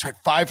 5. That's right.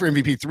 5 for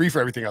MVP, 3 for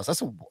everything else.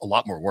 That's a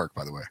lot more work,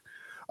 by the way.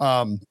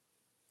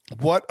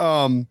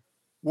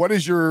 What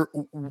is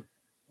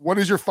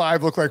your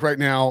 5 look like right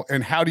now,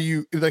 and how do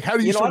you I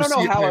don't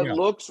know how it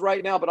looks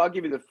right now, but I'll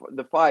give you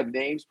the 5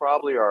 names.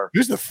 Probably are.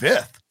 Who's the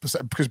 5th?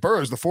 Because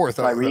Burrow's the 4th.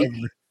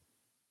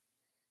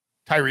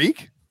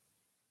 Tyreek.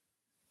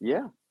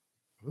 Yeah.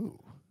 Ooh.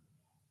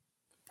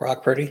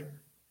 Brock Purdy.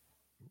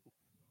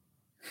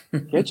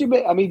 Can't you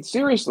make? I mean,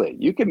 seriously,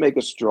 you can make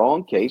a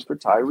strong case for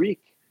Tyreek.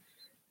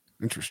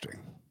 Interesting.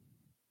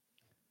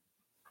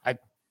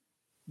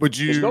 Would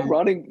you?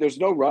 There's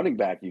no running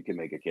back you can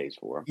make a case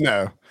for.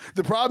 No.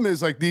 The problem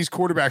is like these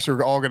quarterbacks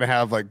are all going to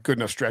have like good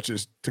enough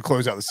stretches to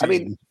close out the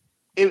season.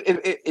 I mean,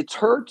 it's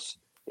Hurts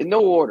in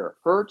no order: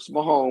 Hurts,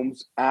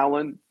 Mahomes,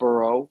 Allen,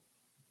 Burrow,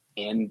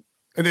 and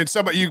then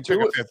somebody you pick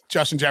a 5th: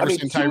 Justin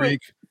Jefferson,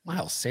 Tyreek,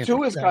 Miles Sanders.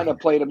 Tua's kind of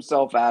played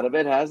himself out of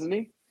it, hasn't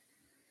he?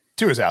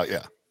 Tua's out,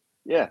 yeah.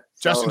 Yeah.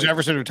 Justin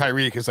Jefferson or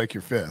Tyreek is like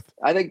your 5th.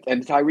 I think,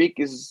 and Tyreek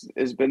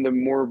has been the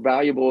more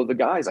valuable of the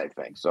guys, I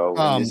think. So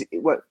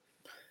what?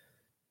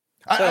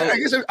 I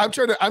guess I'm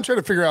trying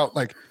to figure out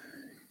like.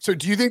 So,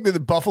 do you think that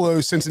the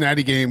Buffalo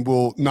Cincinnati game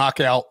will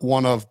knock out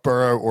one of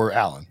Burrow or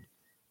Allen?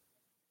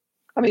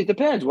 I mean, it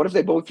depends. What if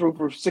they both threw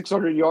for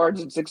 600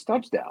 yards and 6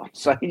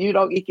 touchdowns? I mean,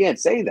 you can't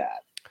say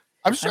that.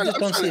 I just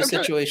don't see a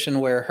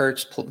situation where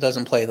Hurts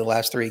doesn't play the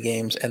last 3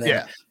 games, and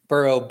then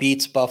Burrow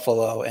beats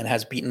Buffalo and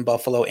has beaten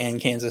Buffalo and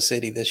Kansas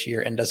City this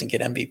year and doesn't get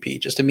MVP.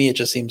 Just to me, it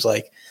just seems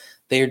like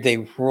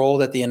they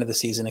rolled at the end of the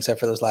season, except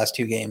for those last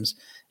 2 games,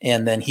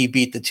 and then he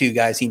beat the 2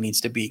 guys he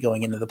needs to beat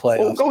going into the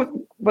playoffs.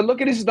 But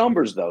look at his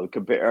numbers, though.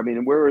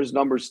 Where his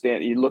numbers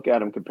stand? You look at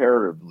them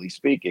comparatively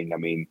speaking. I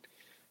mean,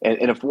 what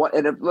if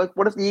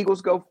the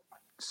Eagles go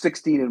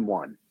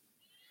 16-1?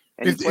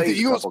 If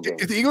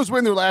the Eagles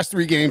win their last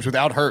 3 games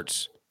without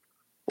Hurts,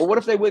 well, what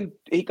if they win?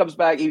 He comes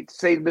back. He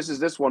misses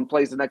this one,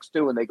 plays the next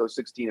 2, and they go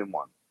 16-1.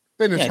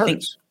 Then it's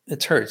Hurts.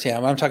 It's Hurts. Yeah,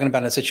 I'm talking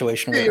about a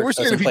situation where we're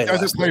saying if he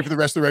doesn't play for the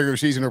rest of the regular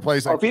season or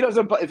plays, if he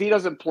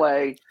doesn't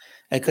play,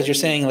 because you're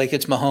saying like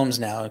it's Mahomes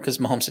now, because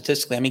Mahomes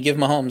statistically, I mean, give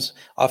Mahomes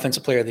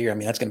offensive player of the year. I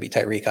mean, that's going to be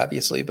Tyreek,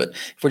 obviously, but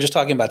if we're just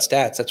talking about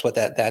stats, that's what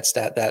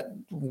that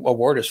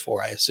award is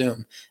for, I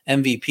assume.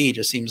 MVP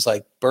just seems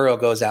like Burrow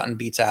goes out and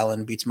beats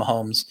Allen, beats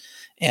Mahomes.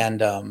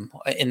 And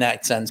in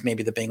that sense,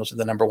 maybe the Bengals are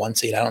the number 1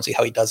 seed. I don't see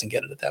how he doesn't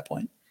get it at that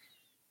point.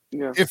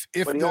 Yeah,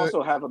 but he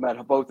also have them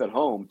both at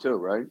home too,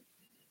 right?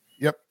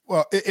 Yep.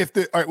 Well,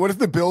 what if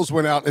the Bills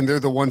went out and they're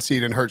the 1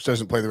 seed and Hurts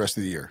doesn't play the rest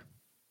of the year?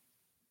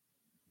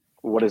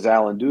 What does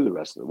Allen do the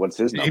rest of it? What's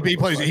his number? He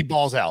plays. Like? He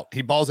balls out.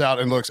 He balls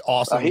out and looks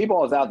awesome. He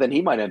balls out, then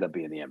he might end up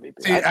being the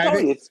MVP.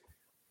 See,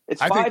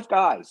 it's 5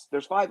 guys.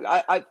 There's 5.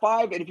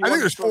 5. And if you I think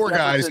there's 4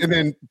 guys, and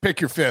then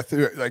pick your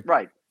 5th. Like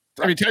right.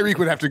 I mean, Tyreek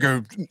would have to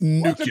go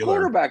nuclear. It's a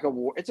quarterback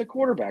award. It's a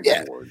quarterback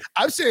award.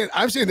 I'm saying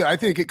that I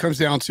think it comes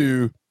down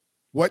to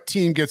what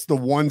team gets the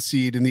 1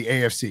 seed in the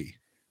AFC.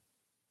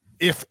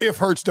 If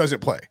Hurts doesn't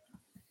play,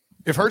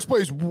 if Hurts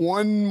plays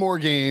 1 more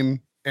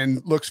game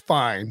and looks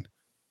fine,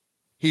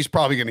 he's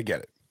probably going to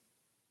get it.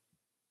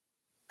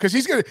 Because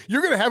he's going to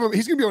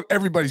be on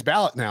everybody's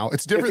ballot now.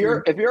 It's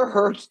different. If you're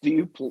Hurts, do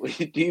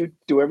you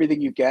do everything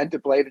you can to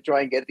play to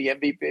try and get the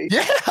MVP?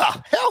 Yeah,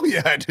 hell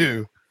yeah, I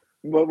do.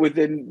 But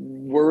within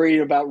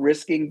worrying about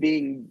risking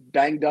being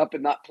banged up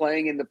and not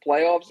playing in the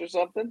playoffs or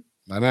something?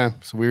 I know.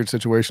 It's a weird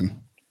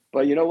situation.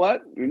 But you know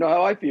what? You know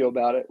how I feel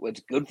about it.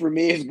 What's good for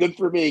me is good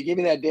for me. Give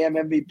me that damn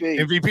MVP.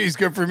 MVP is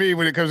good for me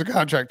when it comes to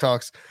contract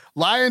talks.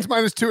 Lions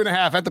minus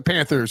 2.5 at the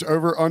Panthers.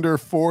 Over under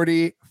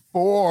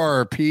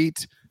 44,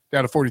 Pete.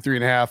 Down to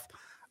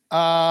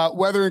 43.5.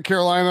 Weather in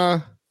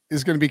Carolina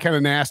is going to be kind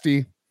of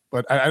nasty,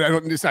 but I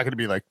don't. It's not going to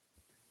be like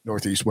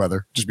northeast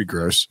weather. Just be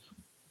gross.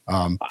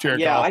 Jared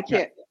Goff, I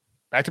can't.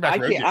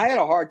 Back-to-back road games. I had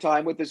a hard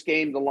time with this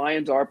game. The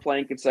Lions are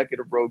playing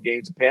consecutive road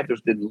games. The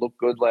Panthers didn't look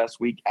good last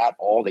week at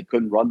all. They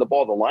couldn't run the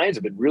ball. The Lions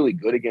have been really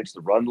good against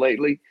the run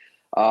lately.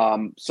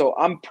 So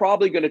I'm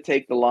probably going to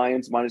take the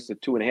Lions minus the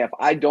 2.5.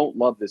 I don't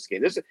love this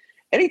game.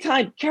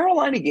 Anytime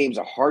Carolina games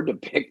are hard to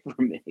pick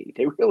for me.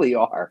 They really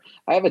are.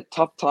 I have a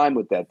tough time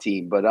with that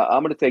team, but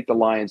I'm going to take the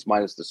Lions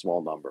minus the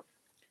small number.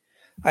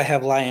 I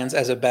have Lions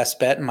as a best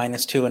bet,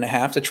 minus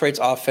 2.5. Detroit's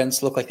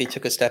offense looked like they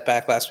took a step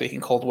back last week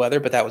in cold weather,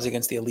 but that was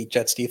against the elite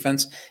Jets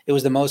defense. It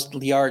was the most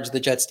yards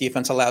the Jets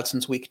defense allowed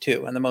since week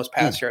 2 and the most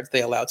pass yards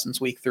they allowed since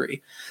week 3.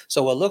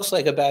 So what looks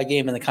like a bad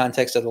game in the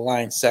context of the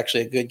Lions is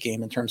actually a good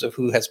game in terms of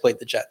who has played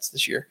the Jets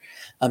this year.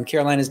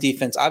 Carolina's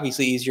defense,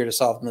 obviously easier to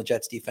solve than the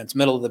Jets defense.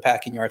 Middle of the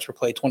pack in yards per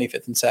play,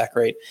 25th in sack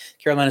rate.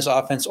 Carolina's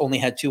offense only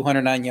had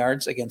 209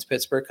 yards against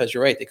Pittsburgh because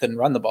you're right, they couldn't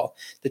run the ball.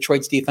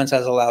 Detroit's defense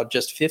has allowed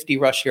just 50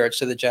 rush yards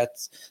to the Jets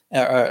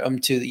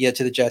Jets,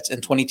 to the Jets,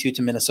 and 22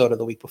 to Minnesota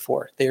the week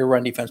before. Their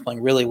run defense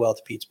playing really well,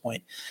 to Pete's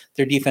point.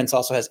 Their defense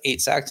also has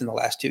 8 sacks in the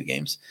last 2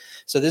 games.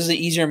 So this is an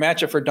easier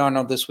matchup for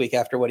Darnold this week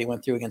after what he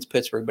went through against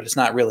Pittsburgh, but it's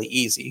not really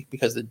easy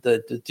because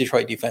the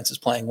Detroit defense is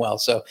playing well.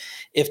 So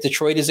if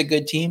Detroit is a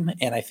good team,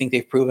 and I think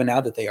they've proven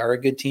now that they are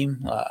a good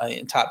team,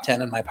 in top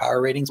 10 in my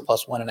power ratings,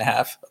 plus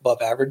 1.5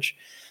 above average,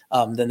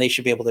 then they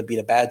should be able to beat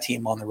a bad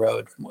team on the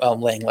road,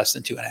 laying less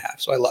than 2.5.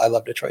 So I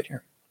love Detroit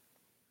here.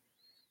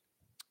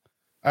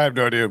 I have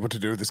no idea what to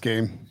do with this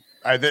game.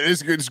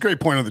 It's a great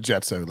point on the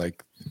Jets, though.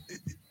 Like,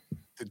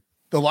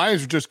 the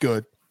Lions are just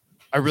good.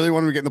 I really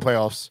want them to get in the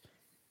playoffs.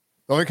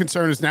 The only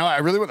concern is now I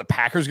really want the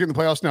Packers to get in the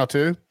playoffs now,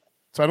 too.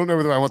 So I don't know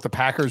whether I want the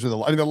Packers or the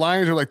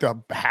Lions are like the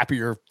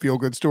happier,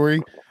 feel-good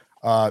story.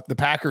 The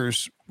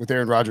Packers, with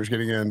Aaron Rodgers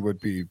getting in, would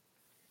be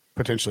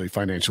potentially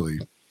financially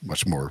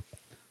much more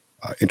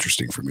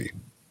interesting for me.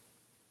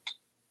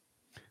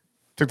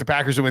 Took the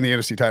Packers to win the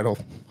NFC title,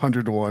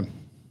 100-1.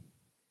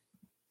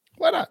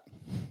 Why not?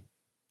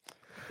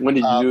 When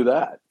did you do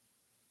that?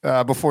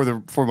 Before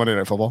Monday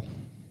Night Football.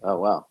 Oh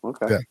wow!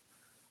 Okay. Yeah.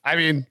 I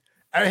mean,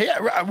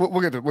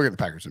 we'll get the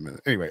Packers in a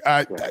minute. Anyway,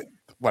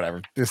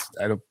 whatever.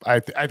 I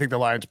think the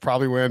Lions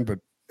probably win, but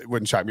it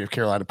wouldn't shock me if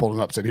Carolina pulled an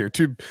upset here.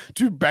 Two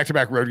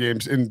back-to-back road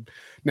games in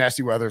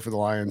nasty weather for the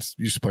Lions.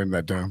 Used to playing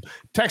that dome.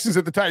 Texans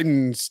at the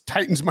Titans.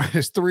 Titans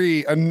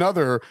 -3.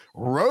 Another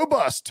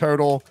robust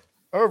total.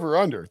 Over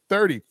under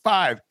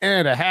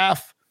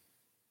 35.5.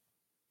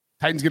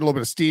 Titans get a little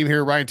bit of steam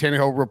here. Ryan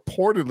Tannehill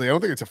reportedly, I don't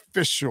think it's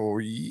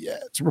official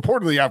yet. It's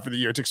reportedly out for the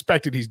year. It's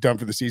expected he's done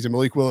for the season.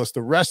 Malik Willis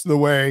the rest of the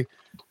way.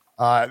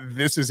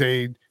 This is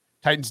a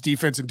Titans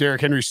defense and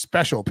Derrick Henry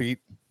special, Pete.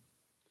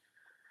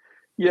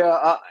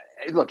 Yeah,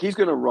 look, he's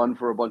going to run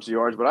for a bunch of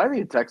yards, but I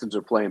think the Texans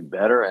are playing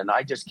better, and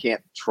I just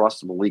can't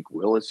trust Malik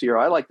Willis here.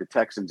 I like the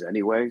Texans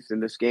anyways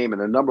in this game,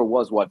 and the number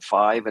was,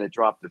 5, and it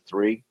dropped to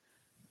 3.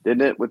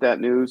 Didn't it, with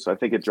that news? I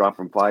think it dropped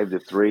from 5 to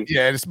 3.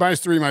 Yeah, it's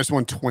 -3,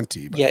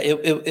 -120. Yeah,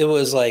 it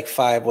was like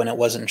 5 when it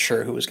wasn't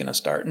sure who was going to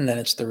start, and then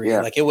it's 3.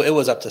 Yeah. Like it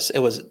was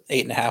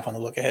 8.5 on the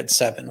look ahead,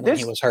 7 when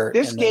he was hurt.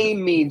 This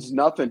game means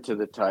nothing to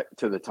the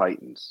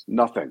Titans.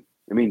 Nothing.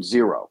 It means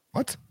 0.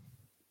 What?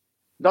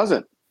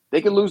 Doesn't.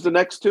 They can lose the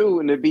next 2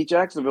 and they beat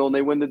Jacksonville and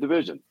they win the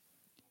division.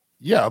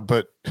 Yeah,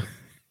 but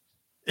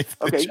if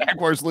the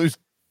Jaguars lose,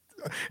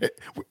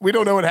 we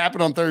don't know what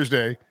happened on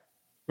Thursday.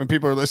 When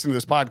people are listening to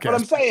this podcast. But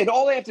I'm saying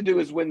all they have to do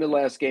is win the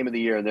last game of the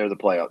year and they're in the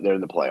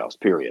playoffs,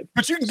 period.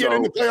 But you can get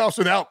in the playoffs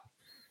without.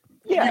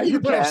 Yeah, you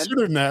can.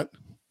 Sooner than that.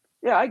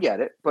 Yeah, I get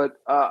it. But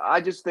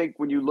I just think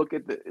when you look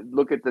at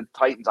the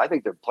Titans, I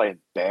think they're playing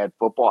bad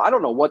football. I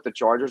don't know what the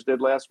Chargers did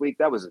last week.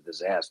 That was a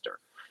disaster.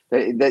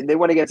 They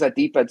went against that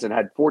defense and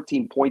had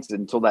 14 points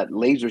until that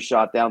laser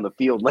shot down the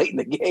field late in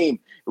the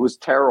game. It was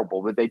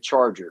terrible, but they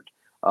chargered.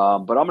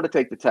 But I'm going to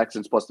take the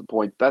Texans plus the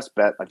point. Best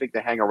bet. I think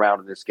they hang around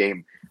in this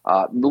game.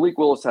 Malik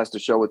Willis has to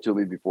show it to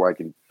me before I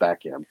can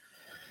back him.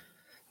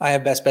 I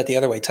have best bet the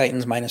other way.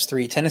 Titans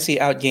 -3. Tennessee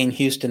outgained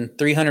Houston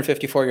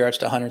 354 yards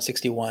to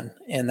 161,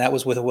 and that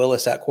was with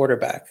Willis at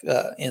quarterback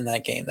in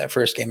that game. That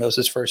first game, it was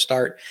his first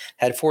start.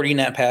 Had 40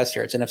 net pass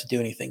yards. Didn't have to do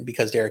anything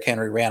because Derrick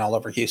Henry ran all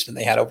over Houston.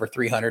 They had over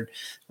 300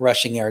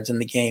 rushing yards in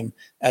the game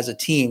as a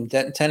team.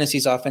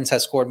 Tennessee's offense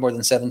has scored more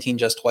than 17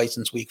 just twice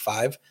since week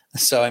 5.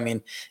 So I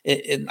mean,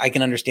 I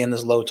can understand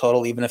this low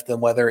total, even if the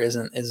weather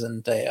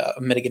isn't a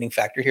mitigating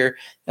factor here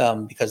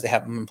because they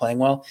haven't been playing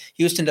well.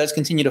 Houston does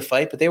continue to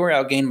fight, but they were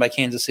outgained by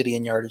Kansas City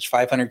in yardage,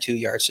 502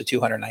 yards to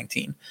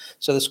 219.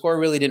 So the score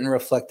really didn't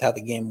reflect how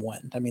the game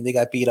went. I mean, they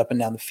got beat up and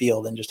down the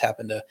field and just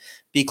happened to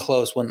be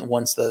close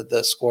once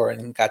the score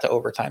and got to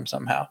overtime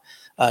somehow.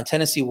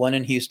 Tennessee won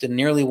in Houston,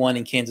 nearly won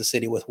in Kansas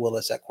City with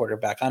Willis at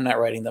quarterback. I'm not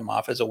writing them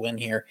off as a win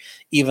here,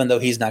 even though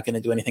he's not going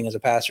to do anything as a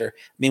passer.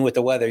 I mean, with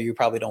the weather, you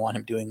probably don't want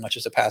him doing much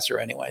as a passer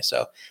anyway.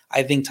 So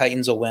I think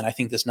Titans will win. I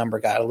think this number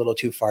got a little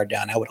too far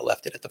down. I would have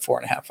left it at the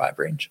 4.5, 5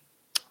 range.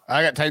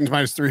 I got Titans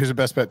 -3 as a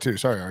best bet too.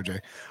 Sorry, RJ.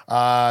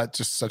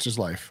 Just such is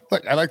life.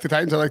 Look, I like the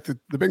Titans. I like the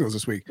Bengals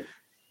this week.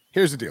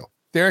 Here's the deal.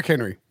 Derrick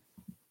Henry,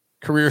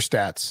 career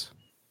stats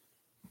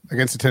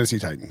against the Tennessee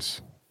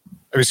Titans.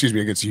 Against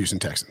the Houston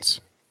Texans.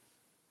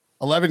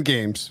 11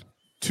 games,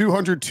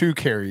 202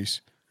 carries,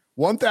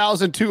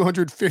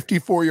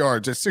 1,254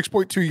 yards at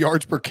 6.2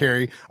 yards per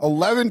carry,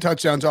 11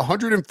 touchdowns,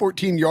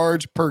 114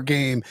 yards per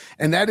game.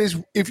 And that is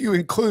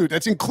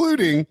that's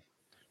including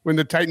when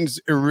the Titans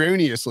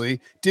erroneously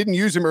didn't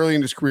use him early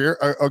in his career,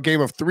 a game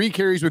of 3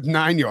 carries with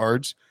 9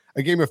 yards,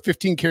 a game of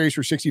 15 carries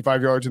for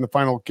 65 yards in the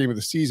final game of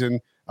the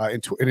season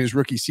in his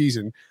rookie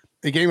season,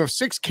 a game of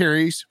 6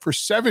 carries for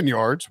 7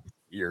 yards.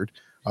 Weird.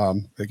 I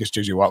guess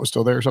J.J. Watt was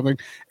still there or something.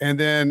 And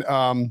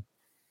then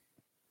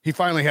he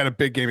finally had a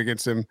big game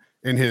against him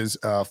in his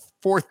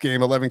 4th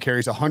game, 11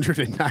 carries,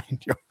 109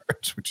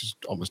 yards, which is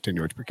almost 10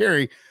 yards per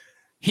carry.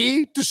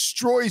 He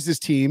destroys this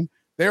team.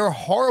 They are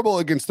horrible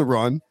against the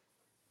run.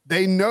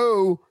 They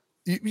know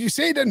you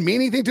say it doesn't mean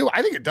anything to him.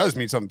 I think it does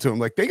mean something to him.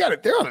 Like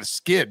they're on a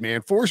skid,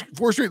 man. Four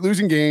straight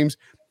losing games.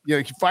 You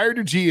know, he fired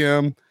a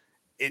GM.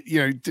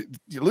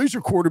 you lose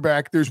your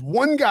quarterback. There's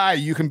one guy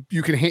you can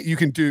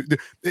do.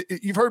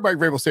 You've heard Mike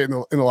Vrabel say it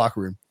in the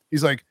locker room.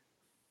 He's like,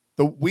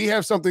 we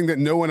have something that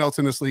no one else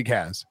in this league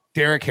has.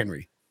 Derrick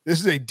Henry. This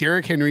is a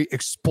Derrick Henry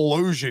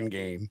explosion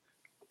game,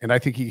 and I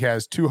think he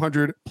has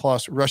 200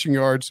 plus rushing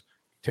yards.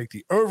 Take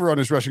the over on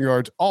his rushing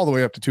yards all the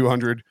way up to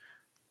 200,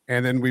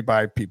 and then we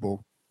buy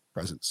people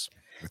presents.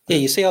 Yeah,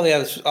 you see, all they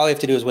have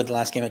to do is win the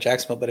last game at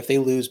Jacksonville. But if they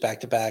lose back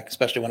to back,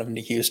 especially one of them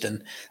to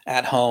Houston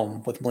at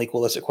home with Malik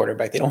Willis at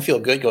quarterback, they don't feel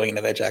good going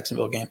into that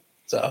Jacksonville game.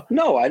 So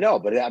no, I know,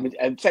 but I mean,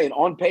 I'm saying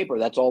on paper,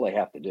 that's all they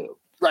have to do.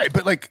 Right,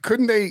 but like,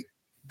 couldn't they?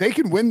 They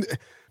can win.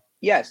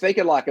 Yes, they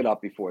can lock it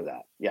up before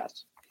that.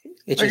 Yes,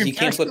 it's just you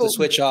can't flip the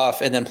switch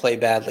off and then play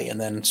badly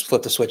and then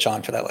flip the switch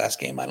on for that last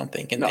game. I don't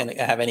think and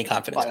have any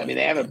confidence. I mean,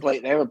 they haven't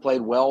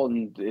played well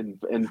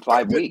in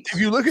 5 weeks.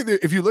 If you look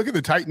at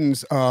the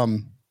Titans,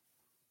 I'm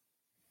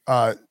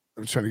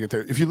trying to get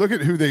there. If you look at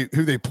who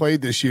they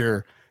played this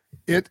year,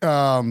 it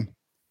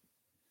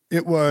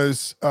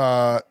was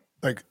sorry,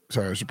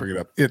 I should bring it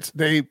up.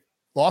 They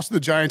lost to the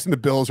Giants and the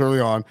Bills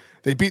early on.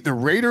 They beat the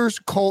Raiders,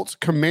 Colts,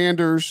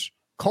 Commanders,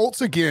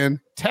 Colts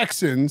again,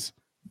 Texans,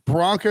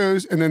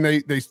 Broncos, and then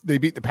they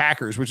beat the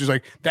Packers, which is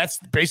like that's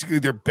basically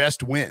their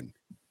best win.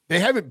 They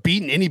haven't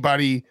beaten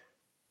anybody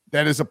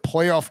that is a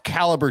playoff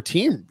caliber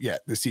team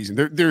yet this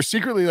season. They're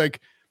secretly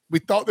like, we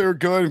thought they were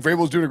good, and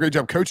Vrabel's doing a great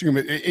job coaching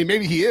them. And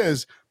maybe he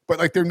is, but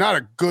like they're not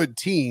a good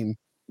team.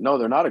 No,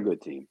 they're not a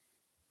good team.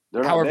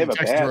 They're not. They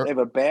have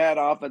a bad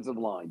offensive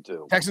line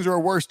too. Texans are a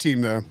worse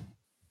team though.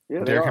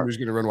 Yeah, Derrick Henry's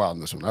going to run wild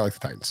in this one. I like the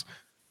Titans.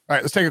 All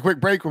right, let's take a quick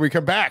break. When we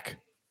come back,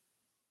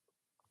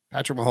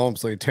 Patrick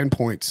Mahomes laid 10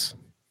 points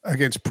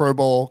against Pro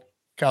Bowl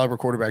caliber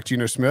quarterback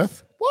Geno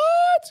Smith.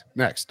 What?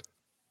 Next.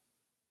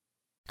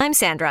 I'm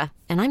Sandra,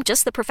 and I'm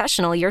just the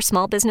professional your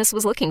small business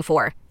was looking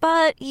for.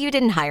 But you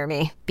didn't hire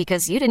me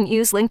because you didn't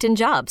use LinkedIn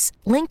Jobs.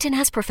 LinkedIn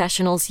has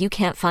professionals you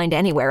can't find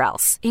anywhere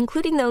else,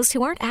 including those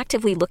who aren't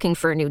actively looking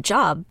for a new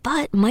job,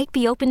 but might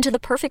be open to the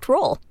perfect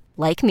role,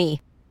 like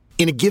me.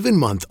 In a given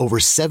month, over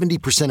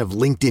 70% of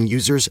LinkedIn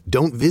users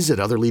don't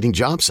visit other leading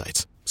job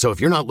sites. So if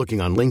you're not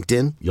looking on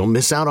LinkedIn, you'll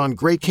miss out on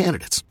great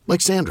candidates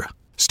like Sandra.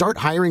 Start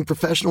hiring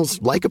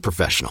professionals like a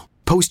professional.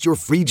 Post your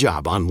free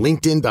job on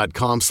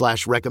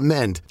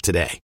linkedin.com/recommend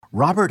today.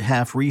 Robert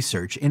Half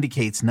research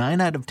indicates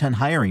 9 out of 10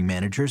 hiring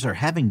managers are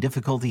having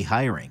difficulty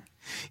hiring.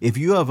 If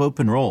you have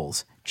open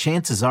roles,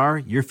 chances are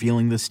you're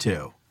feeling this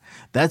too.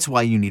 That's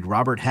why you need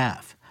Robert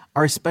Half.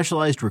 Our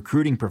specialized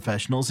recruiting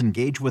professionals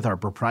engage with our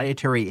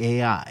proprietary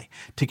AI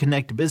to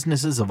connect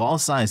businesses of all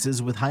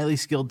sizes with highly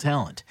skilled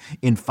talent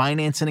in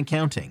finance and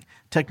accounting,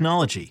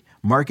 technology,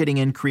 marketing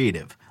and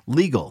creative,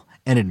 legal,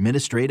 and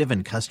administrative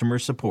and customer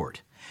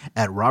support.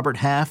 At Robert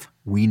Half,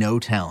 we know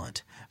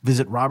talent.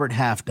 Visit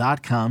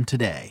roberthalf.com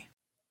today.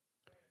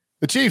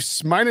 The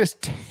Chiefs minus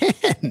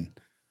 10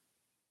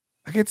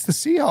 against the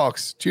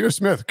Seahawks. Geno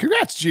Smith.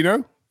 Congrats,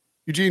 Geno.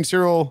 Eugene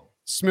Cyril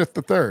Smith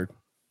III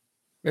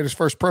made his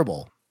first Pro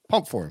Bowl.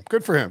 Pump for him.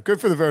 Good for him.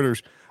 Good for the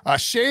voters.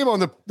 Shame on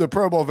the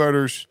Pro Bowl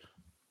voters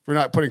for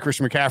not putting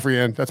Christian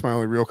McCaffrey in. That's my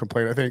only real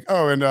complaint, I think.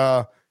 Oh, and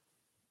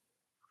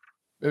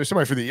there's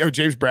somebody for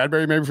James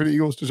Bradbury maybe for the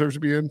Eagles deserves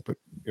to be in, but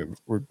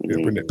we're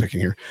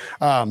nitpicking here.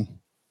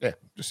 Yeah,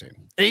 just saying.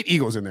 8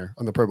 Eagles in there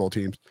on the Pro Bowl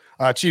teams.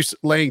 Chiefs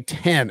laying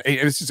 10.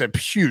 This is a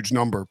huge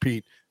number,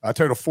 Pete.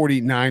 Total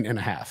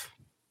 49.5.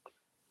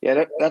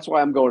 Yeah, that's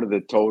why I'm going to the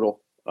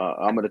total.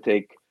 I'm going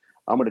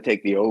to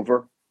take the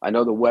over. I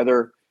know the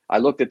weather. I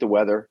looked at the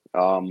weather.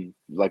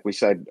 Like we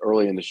said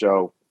early in the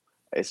show,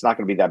 it's not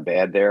going to be that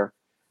bad there.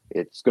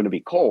 It's going to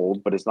be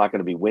cold, but it's not going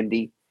to be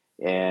windy.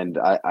 And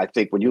I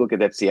think when you look at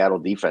that Seattle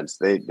defense,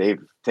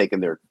 they've taken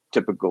their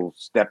typical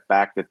step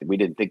back that we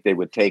didn't think they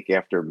would take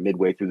after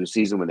midway through the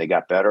season when they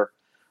got better.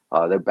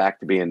 They're back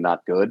to being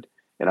not good.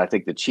 And I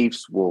think the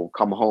Chiefs will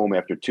come home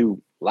after 2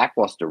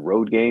 lackluster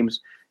road games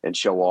and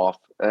show off.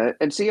 And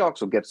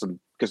Seahawks will get some,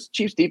 because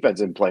Chiefs defense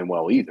isn't playing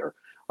well either.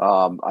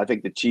 I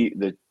think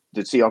the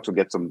Seahawks will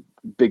get some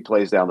big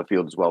plays down the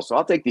field as well. So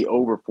I'll take the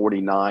over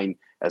 49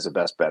 as a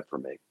best bet for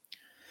me.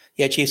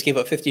 Yeah, Chiefs gave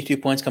up 52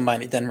 points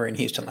combined at Denver and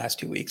Houston last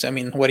 2 weeks. I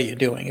mean, what are you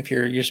doing? If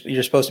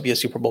you're supposed to be a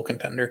Super Bowl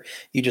contender,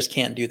 you just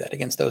can't do that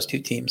against those 2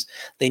 teams.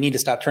 They need to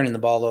stop turning the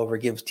ball over,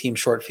 give teams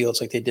short fields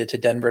like they did to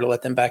Denver to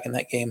let them back in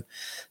that game.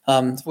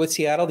 With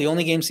Seattle, the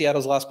only game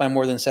Seattle's lost by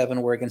more than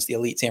 7 were against the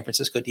elite San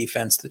Francisco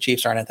defense. The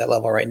Chiefs aren't at that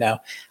level right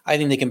now. I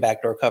think they can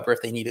backdoor cover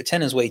if they need it.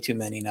 10 is way too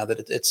many now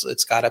that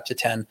it's got up to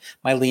 10.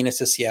 My lean is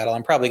to Seattle.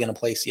 I'm probably going to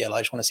play Seattle.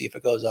 I just want to see if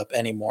it goes up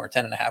anymore.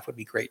 10.5 would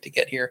be great to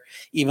get here,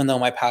 even though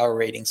my power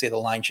ratings say the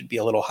line should be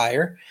a little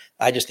higher.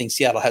 I just think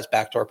Seattle has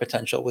backdoor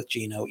potential with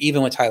Geno,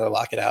 even with Tyler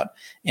Lockett out,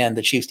 and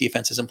the Chiefs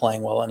defense isn't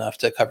playing well enough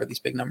to cover these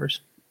big numbers.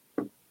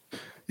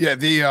 Yeah,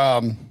 the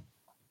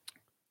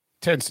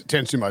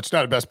 10's too much.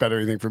 Not a best bet or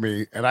anything for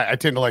me, and I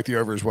tend to like the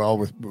over as well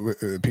with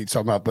Pete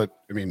summing up. But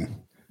I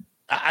mean,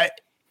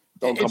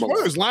 it's one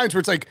of those lines where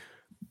it's like,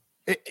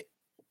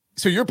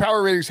 so your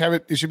power ratings have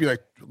it. It should be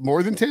like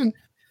more than 10.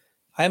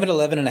 I'm at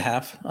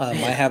 11.5. I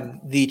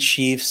have the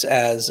Chiefs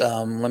as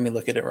let me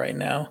look at it right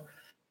now.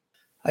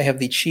 I have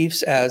the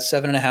Chiefs as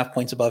 7.5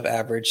 points above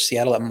average,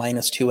 Seattle at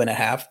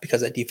 -2.5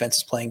 because that defense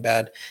is playing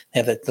bad.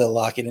 They have the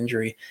Lockett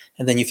injury.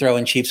 And then you throw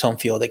in Chiefs home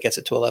field, it gets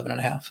it to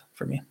 11.5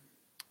 for me.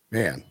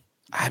 Man,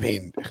 I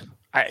mean,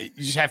 you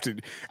just have to.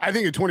 I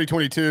think in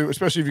 2022,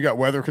 especially if you got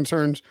weather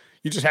concerns,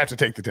 you just have to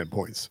take the 10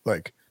 points.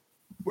 Like,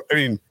 I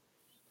mean,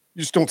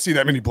 you just don't see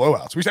that many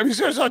blowouts. We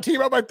saw a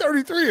team out by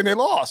 33 and they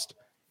lost.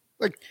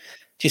 Like,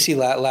 do you see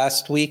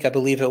last week? I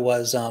believe it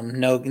was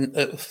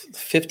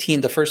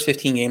 15. The first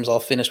 15 games all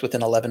finished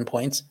within 11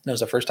 points. And it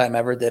was the first time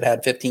ever that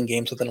had 15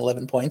 games within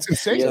 11 points.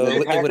 Insane.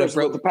 Yeah,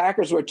 So the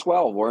Packers were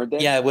 12, weren't they?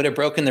 Yeah, it would have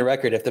broken the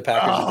record if the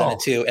Packers had done it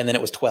too, and then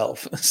it was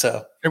 12.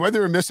 So and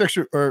whether it missed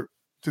extra or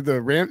to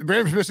the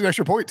Rams missed an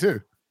extra point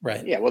too.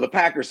 Right. Yeah. Well, the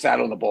Packers sat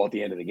on the ball at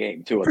the end of the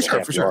game too, at the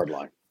half-yard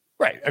line.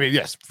 Right. I mean,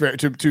 yes,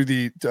 to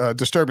the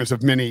disturbance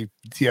of many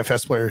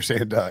DFS players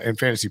and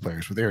fantasy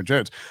players with Aaron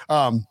Jones.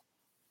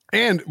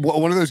 And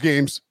one of those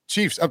games,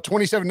 Chiefs up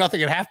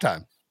 27-0 at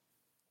halftime.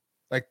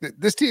 Like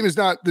this team is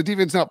not, the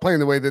defense not playing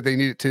the way that they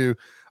need it to.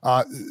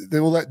 They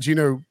will let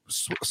Gino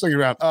sling it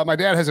around. My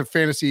dad has a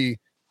fantasy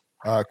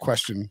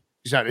question.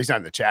 He's not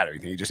in the chat or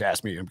anything. He just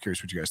asked me. I'm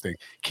curious what you guys think.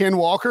 Ken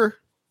Walker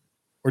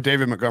or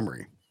David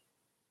Montgomery?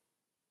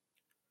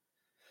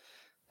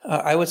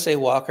 I would say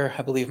Walker.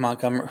 I believe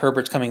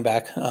Herbert's coming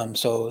back,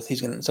 so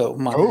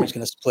Montgomery's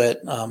going to split.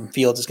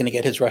 Fields is going to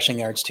get his rushing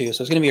yards too,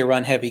 so it's going to be a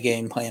run-heavy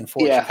game playing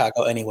for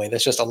Chicago anyway.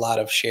 There's just a lot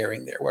of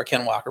sharing there, where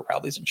Ken Walker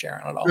probably isn't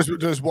sharing at all.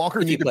 Does Walker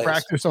need to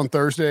practice on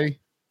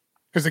Thursday?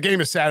 Because the game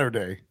is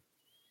Saturday.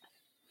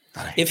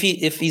 If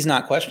he's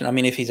not questioned, I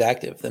mean, if he's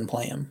active, then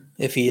play him.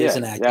 If he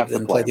isn't active,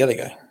 then play the other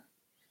guy.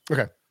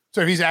 Okay, so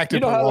if he's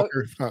active,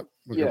 Walker.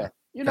 Yeah.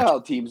 You know how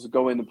teams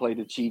go in and play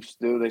the Chiefs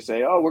do? They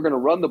say, "Oh, we're going to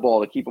run the ball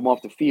to keep them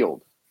off the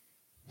field."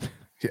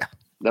 Yeah,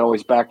 that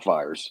always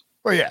backfires.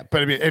 Well, yeah,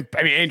 but I mean,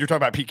 Andrew talking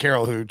about Pete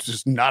Carroll, who's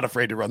just not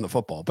afraid to run the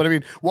football. But I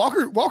mean,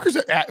 Walker's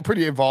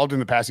pretty involved in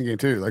the passing game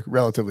too, like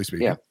relatively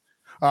speaking.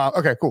 Yeah.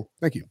 Okay, cool.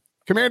 Thank you.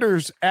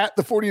 Commanders at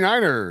the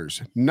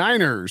 49ers.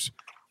 Niners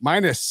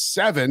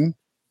 -7.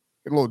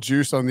 Get a little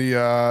juice on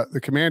the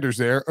Commanders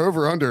there.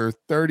 Over under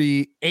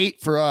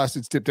 38 for us.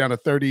 It's dipped down to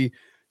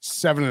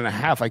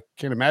 37.5. I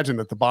can't imagine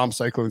that the bomb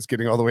cyclone is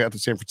getting all the way out to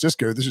San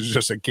Francisco. This is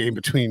just a game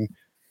between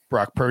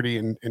Brock Purdy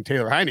and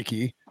Taylor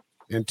Heineke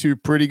and two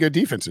pretty good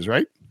defenses,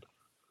 right?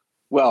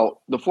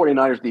 Well, the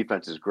 49ers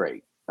defense is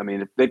great. I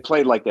mean, they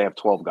played like they have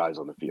 12 guys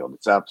on the field.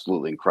 It's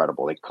absolutely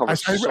incredible. They cover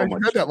so much. I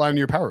read that line in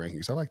your power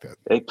rankings. I like that.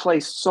 They play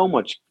so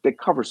much. They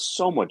cover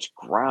so much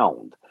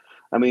ground.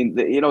 I mean,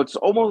 it's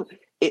almost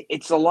 –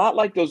 it's a lot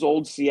like those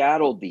old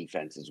Seattle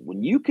defenses.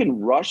 When you can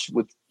rush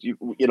with,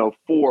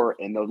 4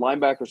 and the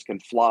linebackers can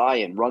fly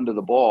and run to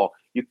the ball,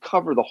 you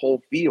cover the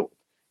whole field.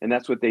 And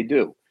that's what they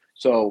do.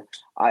 So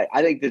I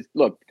think that,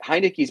 look,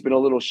 Heineke's been a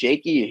little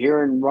shaky. You're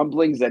hearing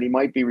rumblings that he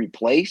might be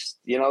replaced.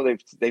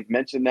 They've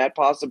mentioned that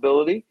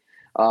possibility.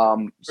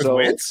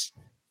 Wentz?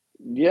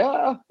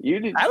 Yeah.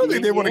 I don't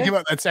think they want to give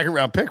up that second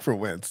round pick for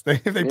Wentz.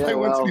 If they play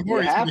Wentz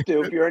anymore, you have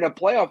to. If you're in a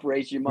playoff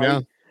race, you might. Yeah.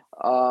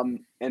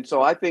 And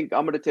so I think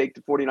I'm going to take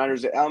the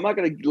 49ers. I'm not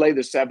going to lay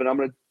the 7. I'm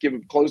going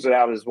to close it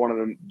out as one of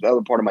them, the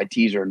other part of my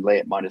teaser, and lay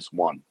it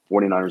 -1.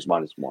 49ers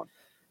 -1.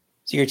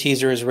 So your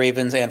teaser is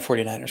Ravens and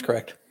 49ers,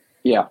 correct?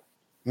 Yeah.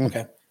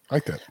 Okay. I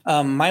like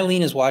that. My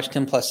lean is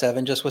Washington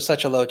 +7, just with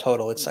such a low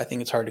total. I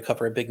think it's hard to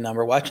cover a big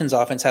number. Washington's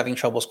offense having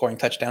trouble scoring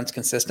touchdowns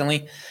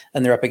consistently,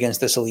 and they're up against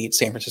this elite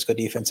San Francisco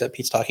defense that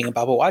Pete's talking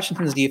about. But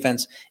Washington's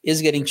defense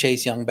is getting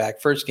Chase Young back.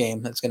 First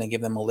game, that's going to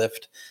give them a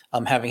lift,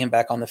 having him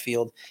back on the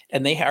field.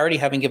 And they already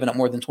haven't given up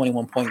more than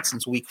 21 points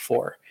since week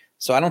 4.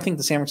 So I don't think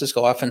the San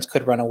Francisco offense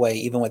could run away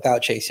even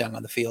without Chase Young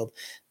on the field.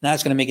 Now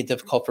it's going to make it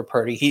difficult for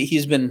Purdy.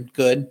 He's been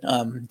good.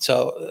 I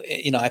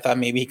thought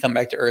maybe he'd come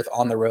back to earth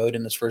on the road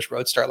in his first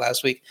road start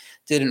last week.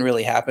 Didn't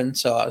really happen.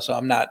 So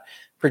I'm not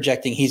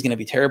projecting he's going to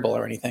be terrible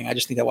or anything. I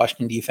just think that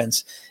Washington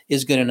defense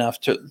is good enough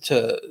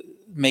to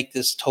make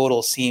this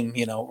total seem,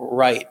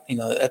 right,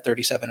 at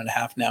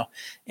 37.5 now.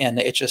 And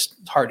it's just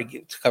hard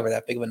to cover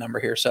that big of a number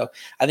here. So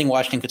I think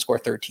Washington could score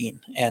 13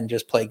 and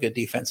just play good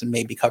defense and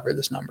maybe cover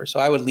this number. So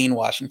I would lean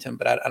Washington,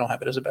 but I don't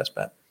have it as a best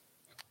bet.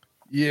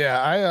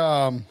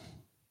 Yeah,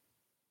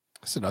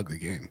 it's an ugly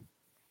game.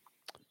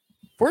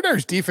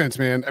 49ers defense,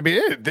 man. I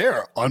mean,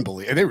 they're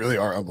unbelievable. They really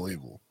are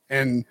unbelievable.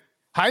 And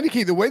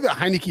Heineke, the way that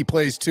Heineke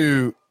plays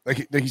too,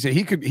 like you say,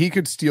 he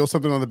could steal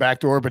something on the back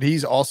door, but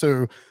he's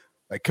also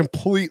like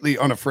completely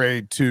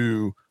unafraid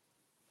to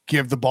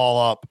give the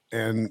ball up,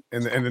 and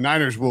the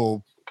Niners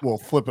will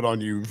flip it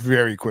on you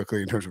very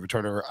quickly in terms of a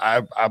turnover.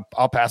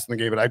 I'll pass in the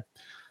game, but I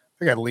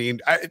think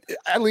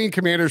I leaned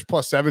Commanders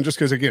 +7 just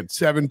because, again,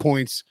 7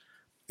 points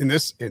in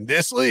this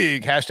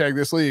league, hashtag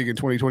this league in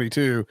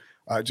 2022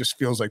 just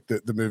feels like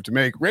the move to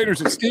make.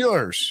 Raiders and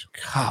Steelers.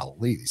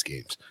 Golly, these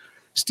games.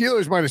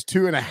 Steelers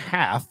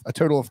 -2.5, a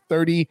total of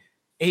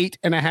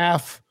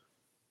 38.5.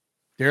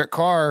 Derek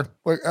Carr.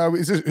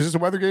 Is this a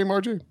weather game,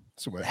 RJ?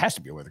 So it has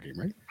to be a weather game,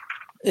 right?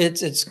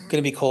 It's going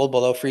to be cold,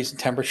 below freezing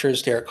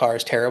temperatures. Derek Carr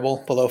is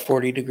terrible, below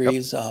 40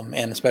 degrees,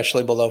 and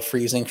especially below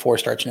freezing. 4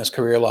 starts in his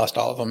career, lost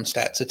all of them.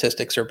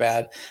 Statistics are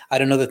bad. I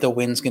don't know that the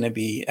wind's going to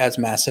be as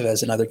massive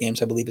as in other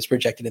games. I believe it's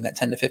projected in that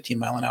 10 to 15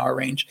 mile an hour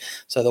range.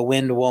 So the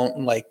wind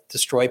won't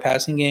destroy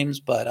passing games,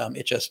 but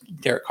it just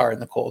Derek Carr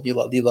in the cold. You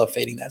love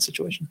fading that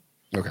situation.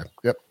 Okay.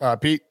 Yep.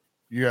 Pete,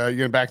 you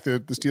gonna back the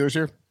Steelers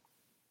here?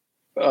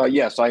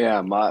 Yes, I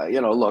am.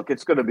 Look,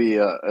 it's going to be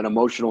an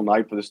emotional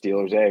night for the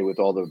Steelers, with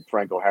all the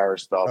Franco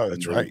Harris stuff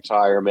and the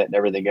retirement and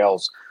everything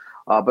else.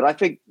 But I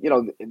think,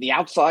 the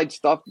outside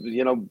stuff,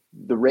 the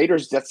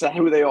Raiders, that's not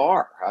who they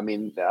are. I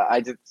mean,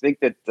 I just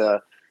think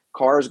that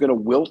Carr is going to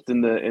wilt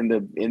and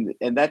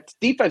that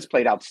defense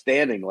played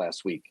outstanding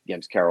last week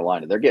against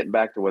Carolina. They're getting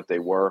back to what they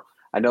were.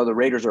 I know the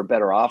Raiders are a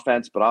better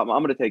offense, but I'm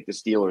going to take the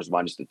Steelers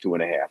minus the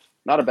 2.5.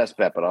 Not a best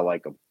bet, but I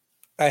like them.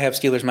 I have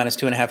Steelers minus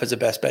 2.5 as a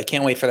best bet.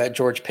 Can't wait for that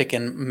George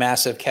Pickens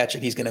massive catch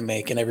that he's going to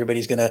make, and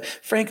everybody's going to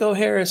Franco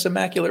Harris,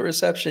 immaculate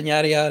reception,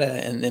 yada yada,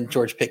 and then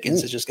George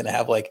Pickens is just going to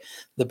have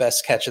the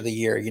best catch of the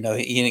year. He's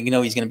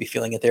going to be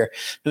feeling it there.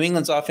 New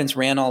England's offense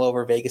ran all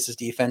over Vegas's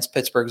defense.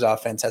 Pittsburgh's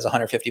offense has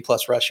 150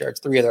 plus rush yards,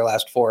 3 of their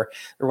last 4.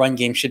 The run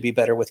game should be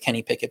better with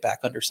Kenny Pickett back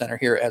under center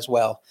here as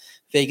well.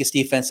 Vegas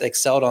defense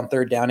excelled on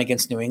third down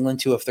against New England,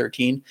 2 of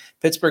 13.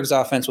 Pittsburgh's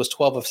offense was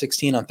 12 of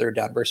 16 on third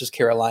down versus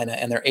Carolina,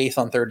 and they're 8th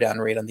on third down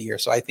rate on the year.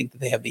 So I think that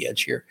they have the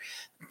edge here.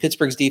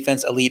 Pittsburgh's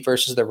defense, elite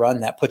versus the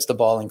run. That puts the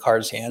ball in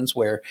Carr's hands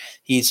where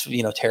he's,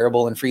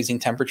 terrible in freezing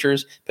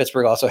temperatures.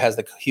 Pittsburgh also has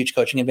the huge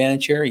coaching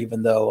advantage here,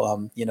 even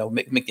though,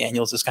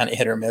 McDaniels is kind of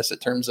hit or miss in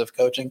terms of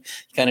coaching.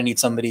 You kind of need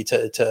somebody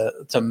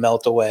to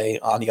melt away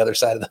on the other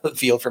side of the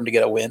field for him to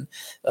get a win,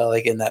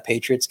 like in that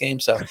Patriots game.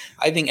 So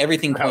I think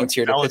everything points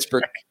here to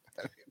Pittsburgh.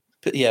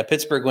 Yeah,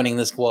 Pittsburgh winning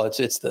this. Well,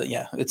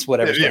 it's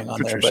whatever's going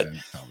on there. But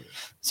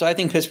so I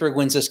think Pittsburgh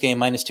wins this game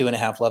minus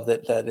 2.5. Love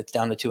that it's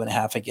down to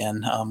 2.5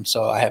 again.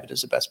 So I have it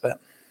as a best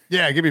bet.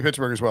 Yeah, give me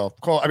Pittsburgh as well.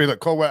 Cold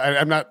weather.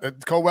 I'm not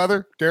cold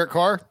weather. Derek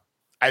Carr,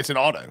 it's an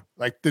auto.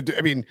 I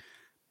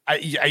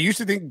used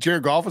to think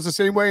Jared Goff was the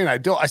same way, and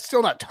I'm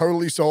still not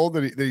totally sold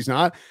that he's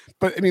not.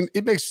 But I mean,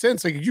 it makes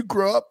sense. Like you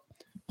grew up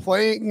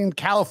playing in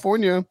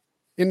California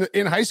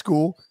in high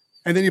school,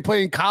 and then you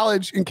play in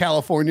college in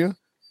California.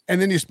 And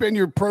then you spend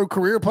your pro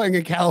career playing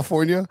in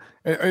California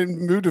and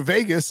move to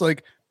Vegas.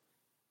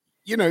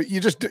 You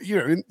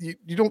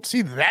don't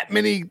see that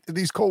many of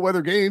these cold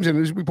weather games.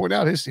 And as we point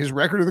out, his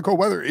record of the cold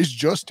weather is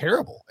just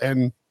terrible.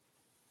 And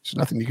there's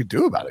nothing you could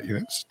do about it.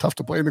 It's tough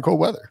to play in the cold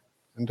weather.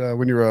 And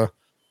when you're a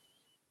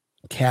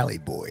Cali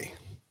boy,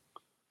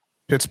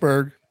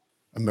 Pittsburgh,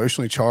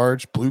 emotionally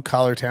charged, blue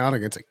collar town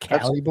against a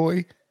Cali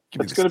boy.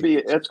 I'm telling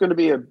you, that's going to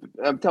be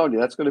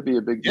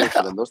a big deal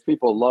for them. Those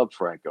people love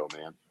Franco,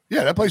 man.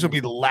 Yeah, that place will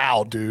be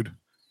loud, dude.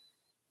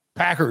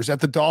 Packers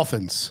at the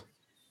Dolphins.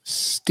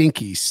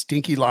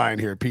 Stinky line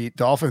here, Pete.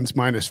 Dolphins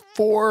minus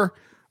 4,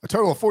 a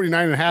total of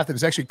 49.5 that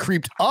has actually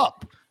creeped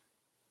up.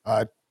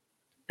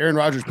 Aaron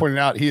Rodgers pointed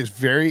out he is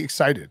very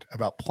excited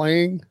about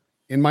playing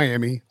in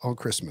Miami on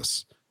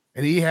Christmas.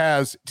 And he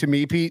has, to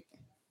me, Pete,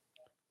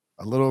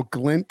 a little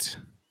glint,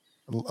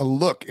 a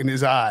look in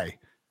his eye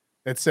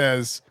that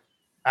says,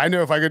 I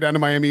know if I go down to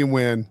Miami and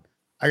win,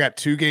 I got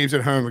 2 games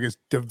at home against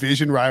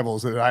division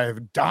rivals that I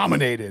have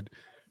dominated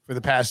for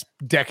the past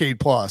decade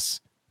plus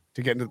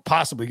to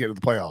possibly get into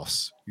the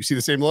playoffs. You see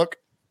the same look?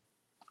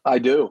 I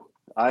do.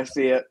 I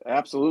see it.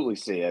 Absolutely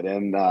see it.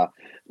 And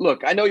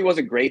look, I know he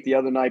wasn't great the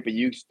other night, but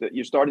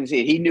you're starting to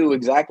see it. He knew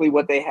exactly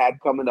what they had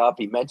coming up.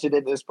 He mentioned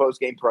it in his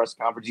post-game press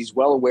conference. He's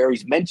well aware.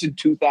 He's mentioned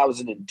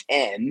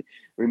 2010.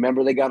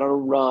 Remember, they got on a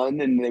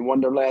run and they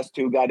won their last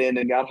 2, got in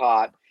and got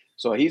hot.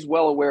 So he's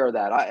well aware of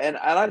that.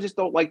 I just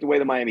don't like the way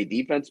the Miami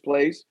defense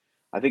plays.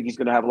 I think he's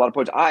going to have a lot of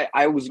points.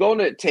 I was going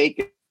to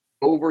take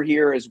over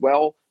here as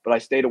well, but I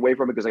stayed away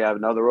from it because I have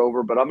another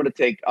over. But I'm going to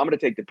take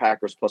the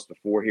Packers plus the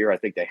 4 here. I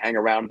think they hang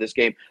around this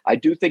game. I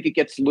do think it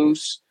gets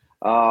loose,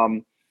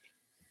 and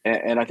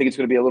I think it's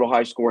going to be a little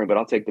high scoring. But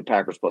I'll take the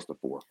Packers plus the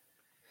 4.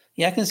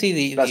 Yeah, I can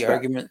see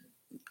the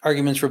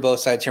arguments for both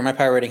sides here. My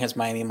power rating has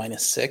Miami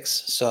minus 6,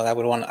 so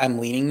I'm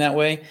leaning that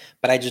way,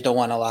 but I just don't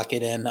want to lock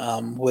it in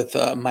with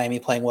Miami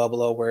playing well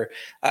below where,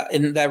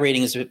 and that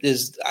rating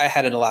is I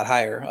had it a lot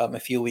higher a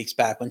few weeks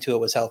back when Tua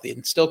was healthy,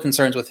 and still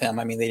concerns with him.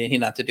 I mean, they didn't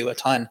not to do a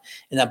ton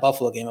in that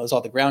Buffalo game. It was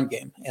all the ground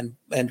game,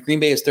 and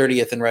Green Bay is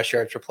 30th in rush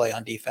yards per play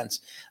on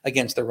defense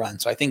against the run.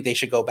 So I think they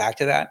should go back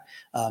to that.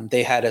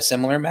 They had a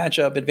similar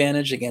matchup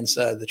advantage against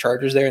the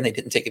Chargers there, and they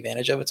didn't take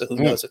advantage of it. So who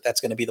knows if that's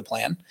going to be the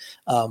plan.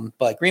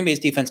 But Green Bay's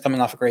defense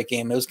coming off a great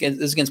game. It was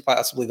against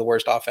possibly the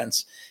worst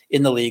offense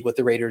in the league with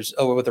the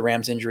with the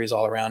Rams injuries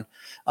all around.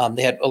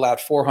 They had allowed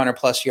 400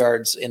 plus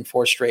yards in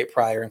 4 straight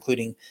prior,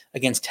 including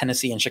against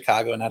Tennessee and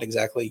Chicago, not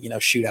exactly,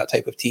 shootout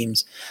type of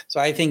teams. So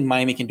I think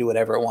Miami can do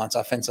whatever it wants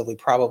offensively,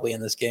 probably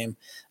in this game.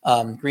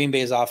 Green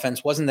Bay's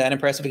offense wasn't that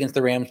impressive against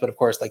the Rams, but of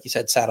course, like you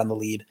said, sat on the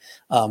lead.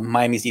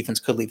 Miami's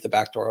defense could leave the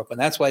back door open.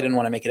 That's why I didn't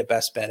want to make it a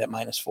best bet at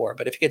minus 4.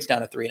 But if it gets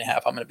down to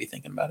 3.5, I'm going to be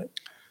thinking about it.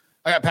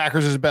 I got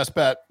Packers as a best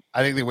bet.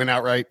 I think they win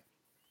outright.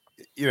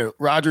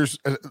 Rodgers,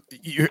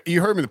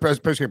 you heard me in the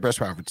post-game press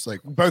conference,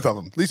 like both of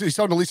them. Lisa, he's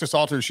talking to Lisa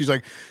Salter. She's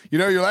like,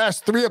 your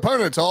last 3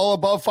 opponents all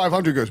above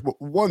 500. Goes,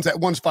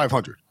 one's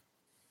 500.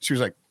 She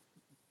was like,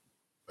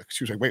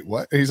 wait,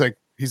 what? And he's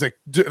like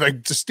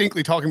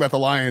distinctly talking about the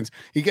Lions.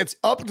 He gets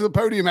up to the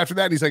podium after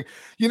that. And he's like,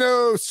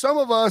 some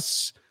of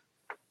us,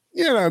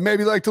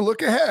 maybe like to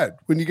look ahead.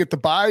 When you get the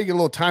bye, you get a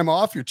little time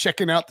off. You're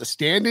checking out the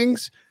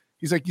standings.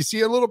 He's like, you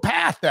see a little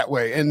path that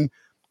way. And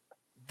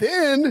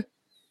then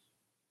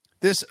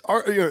the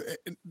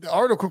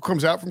article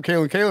comes out from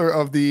Kalen Kaler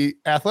of The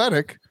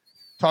Athletic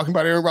talking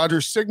about Aaron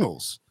Rodgers'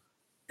 signals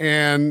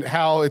and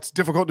how it's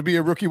difficult to be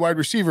a rookie wide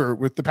receiver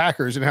with the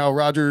Packers, and how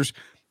Rodgers,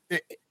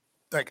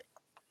 I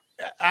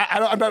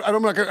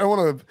don't want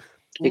to.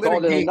 He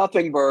called it a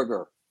nothing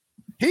burger.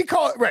 He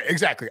called right,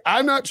 exactly.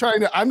 I'm not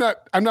trying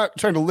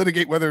to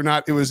litigate whether or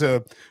not it was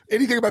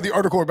anything about the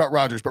article about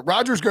Rodgers, but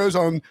Rodgers goes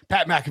on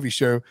Pat McAfee's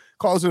show,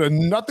 calls it a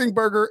nothing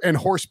burger and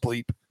horse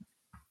bleep,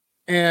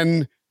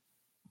 and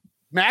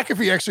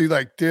McAfee actually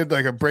did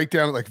a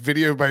breakdown,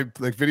 video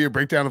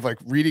breakdown of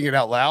reading it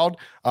out loud.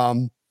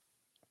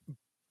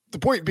 The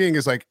point being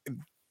is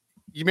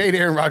you made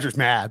Aaron Rodgers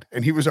mad,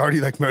 and he was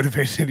already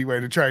motivated anyway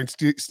to try and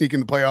sneak in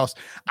the playoffs.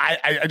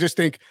 I just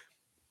think,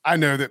 I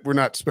know that we're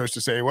not supposed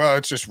to say, well,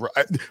 it's just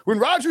when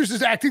Rodgers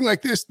is acting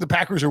like this, the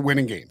Packers are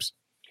winning games.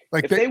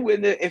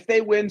 If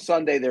they win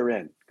Sunday, they're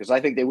in, because I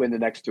think they win the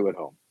next 2 at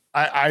home.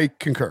 I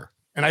concur,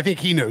 and I think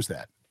he knows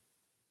that.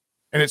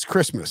 And it's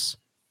Christmas,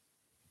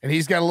 and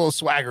he's got a little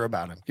swagger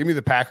about him. Give me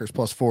the Packers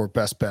 +4,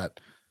 best bet.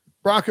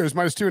 Broncos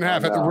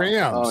 -2.5 at the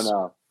Rams.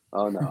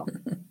 Oh no!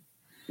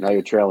 Now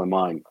you're trailing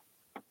mine.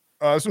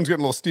 This one's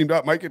getting a little steamed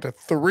up. Might get to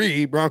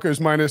 3. Broncos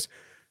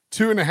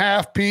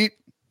 -2.5. Pete.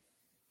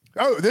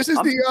 Oh, this is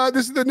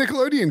the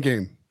Nickelodeon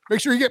game. Make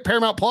sure you get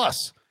Paramount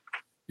Plus.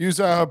 Use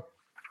you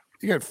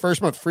get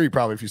first month free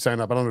probably if you sign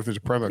up. I don't know if there's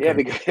a promo code. Yeah,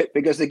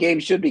 because the game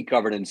should be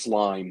covered in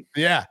slime.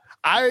 Yeah,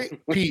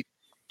 Pete.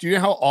 Do you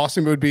know how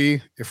awesome it would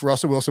be if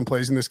Russell Wilson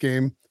plays in this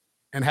game,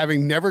 and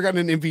having never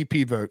gotten an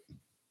MVP vote,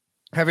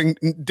 having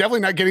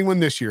definitely not getting one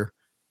this year,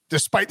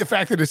 despite the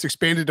fact that it's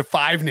expanded to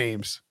 5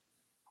 names,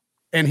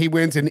 and he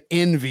wins an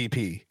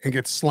MVP and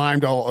gets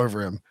slimed all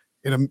over him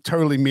in a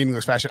totally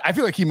meaningless fashion? I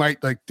feel like he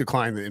might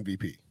decline the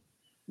MVP.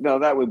 No,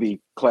 that would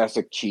be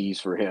classic cheese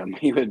for him.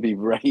 He would be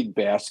ready to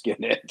bask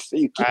in it.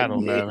 I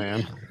don't know,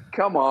 man.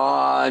 Come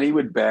on, he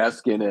would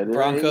bask in it.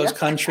 Broncos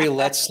country,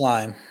 let's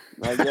slime.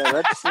 Yeah,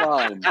 let's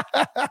slime.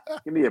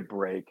 Give me a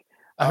break.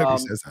 I hope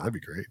he says that. That'd be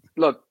great.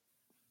 Look,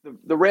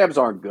 the Rams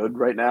aren't good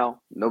right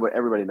now.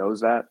 Everybody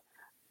knows that.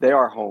 They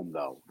are home,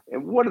 though.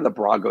 And what are the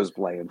Broncos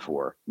playing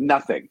for?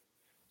 Nothing.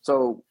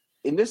 So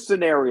in this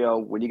scenario,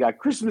 when you got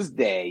Christmas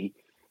Day,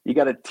 you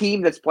got a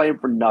team that's playing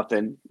for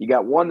nothing. You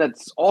got one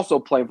that's also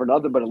playing for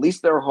nothing, but at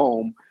least they're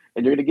home.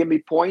 And you're going to give me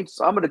points?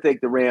 I'm going to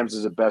take the Rams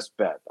as a best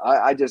bet.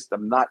 I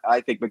am not.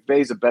 I think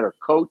McVay's a better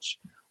coach.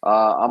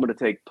 I'm going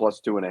to take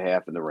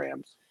 +2.5 in the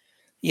Rams.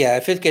 Yeah,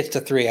 if it gets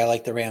to 3, I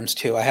like the Rams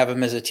too. I have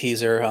them as a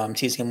teaser,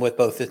 teasing them with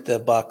both the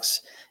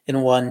Bucks in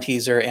one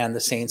teaser and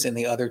the Saints in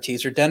the other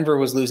teaser. Denver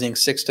was losing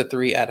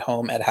 6-3 at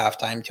home at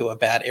halftime to a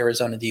bad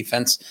Arizona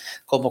defense.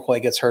 Colt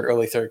McCoy gets hurt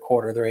early third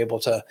quarter. They're able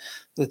to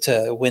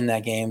win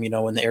that game,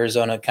 when the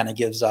Arizona kind of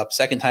gives up.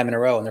 Second time in a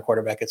row and their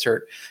quarterback gets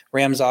hurt.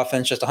 Rams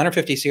offense just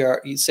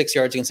 156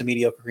 yards against a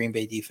mediocre Green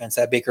Bay defense.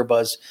 That Baker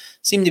buzz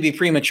seemed to be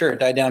premature. It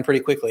died down pretty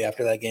quickly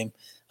after that game.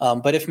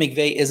 But if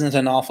McVay isn't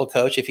an awful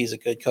coach, if he's a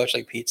good coach,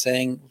 like Pete's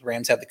saying,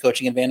 Rams have the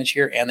coaching advantage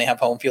here and they have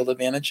home field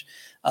advantage.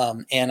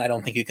 And I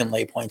don't think you can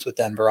lay points with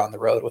Denver on the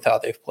road with how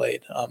they've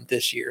played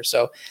this year.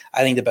 So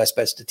I think the best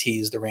bet's to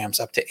tease the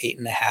Rams up to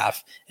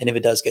 8.5. And if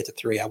it does get to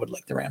 3, I would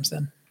like the Rams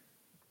then.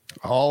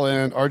 All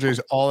in. RJ's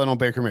all in on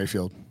Baker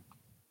Mayfield.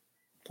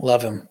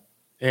 Love him.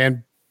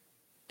 And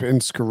Ben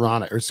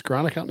Skoranek. Or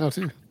Skoranek out now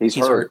too? He's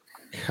hurt.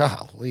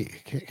 Golly,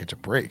 can't catch a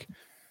break.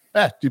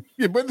 You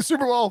win the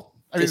Super Bowl.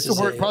 I mean, it's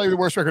probably the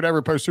worst record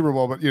ever post Super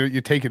Bowl, but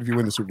you take it if you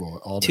win the Super Bowl.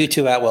 All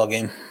 2-2 Atwell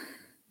game.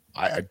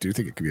 I do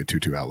think it could be a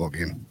 2-2 Atwell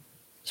game.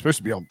 It's supposed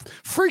to be all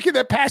freaking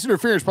that pass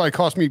interference probably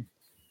cost me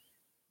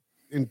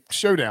in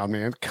showdown,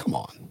 man. Come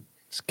on.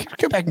 Just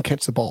go back and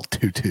catch the ball.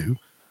 2-2.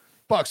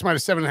 Bucks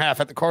 -7.5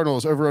 at the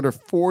Cardinals, over under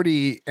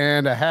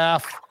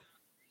 40.5.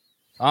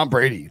 Tom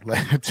Brady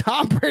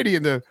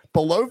in the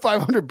below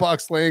 500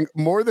 Bucks laying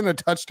more than a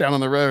touchdown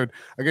on the road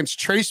against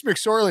Trace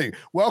McSorley.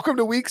 Welcome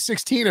to week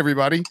 16,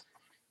 everybody.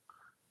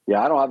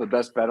 Yeah, I don't have the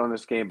best bet on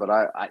this game, but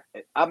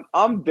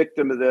I'm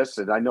victim of this,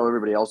 and I know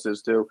everybody else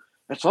is too.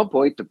 At some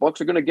point, the Bucs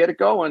are going to get it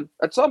going.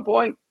 At some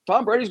point,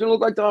 Tom Brady's going to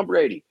look like Tom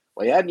Brady.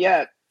 Well, he hadn't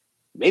yet.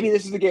 Maybe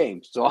this is the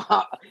game. So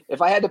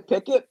if I had to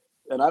pick it,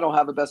 and I don't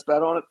have a best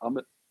bet on it, I'm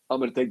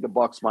going to take the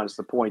Bucs minus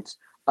the points.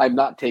 I'm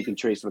not taking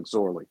Trace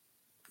McSorley.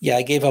 Yeah,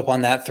 I gave up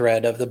on that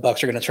thread of the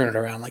Bucs are going to turn it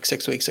around like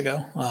 6 weeks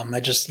ago.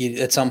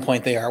 At some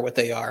point they are what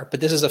they are. But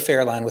this is a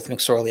fair line with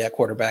McSorley at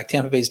quarterback.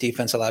 Tampa Bay's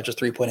defense allowed just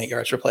 3.8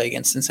 yards per play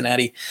against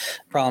Cincinnati.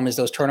 Problem is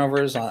those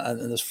turnovers on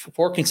those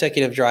 4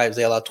 consecutive drives,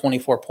 they allowed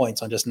 24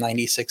 points on just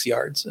 96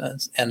 yards.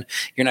 And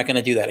you're not going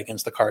to do that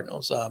against the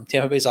Cardinals.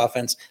 Tampa Bay's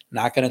offense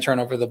not going to turn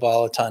over the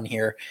ball a ton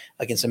here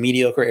against a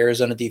mediocre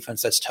Arizona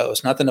defense that's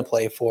toast. Nothing to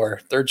play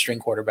for. Third string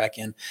quarterback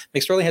in.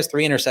 McSorley has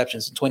 3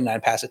 interceptions and 29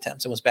 pass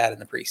attempts and was bad in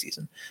the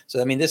preseason. So,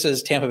 I mean, this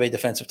is Tampa Bay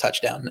defensive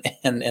touchdown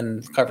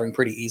and covering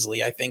pretty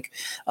easily, I think.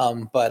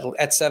 But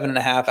at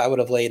 7.5, I would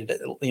have laid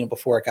it,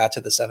 before it got to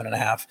the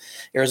 7.5.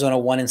 Arizona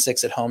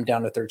 1-6 at home,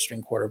 down to third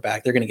string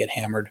quarterback. They're going to get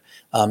hammered.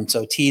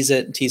 So tease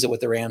it with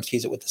the Rams,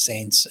 tease it with the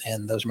Saints,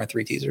 and those are my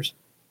 3 teasers.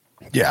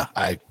 Yeah,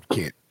 I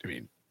can't. I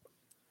mean,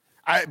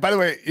 by the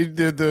way,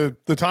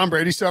 the Tom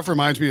Brady stuff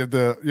reminds me of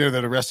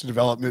that Arrested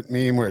Development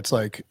meme where it's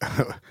like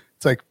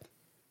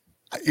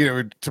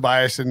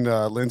Tobias and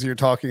Lindsay are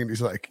talking, and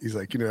he's like,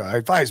 I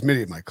advise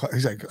many of my clients.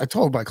 He's like, I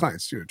told my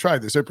clients, try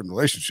this open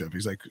relationship.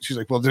 She's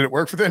like, well, did it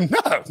work for them?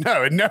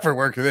 No, it never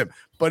worked for them,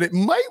 but it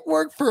might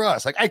work for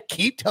us. Like, I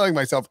keep telling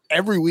myself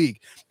every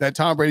week that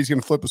Tom Brady's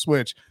going to flip a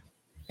switch,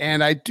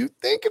 and I do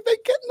think if they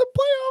get in the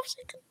playoffs,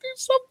 he can do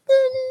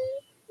something.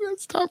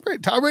 That's Tom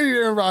Brady. Tom Brady and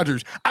Aaron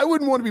Rodgers. I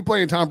wouldn't want to be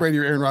playing Tom Brady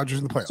or Aaron Rodgers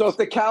in the playoffs. So if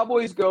the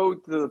Cowboys go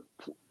to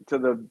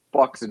the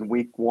Bucs in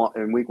week one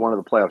of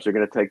the playoffs, you're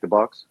going to take the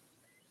Bucs?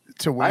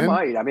 To win? I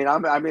might. I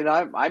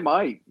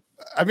might.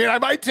 I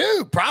might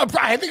too. Probably,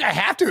 I think I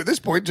have to at this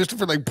point, just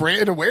for like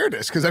brand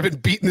awareness, because I've been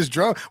beating this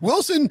drum.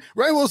 Ryan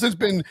Wilson's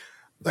been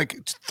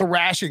like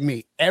thrashing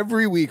me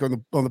every week on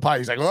the pod.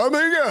 He's like, "Oh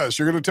my gosh,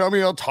 you're going to tell me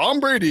how Tom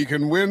Brady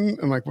can win?"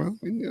 I'm like, "Well,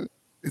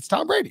 it's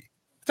Tom Brady.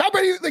 Tom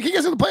Brady, like, he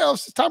gets in the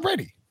playoffs. It's Tom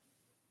Brady."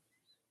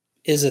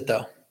 Is it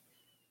though?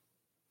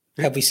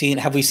 Have we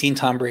seen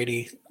Tom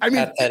Brady?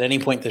 At any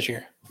point this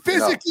year?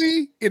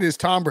 Physically, It is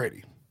Tom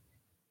Brady.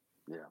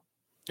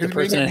 The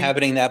person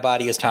inhabiting that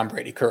body is Tom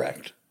Brady,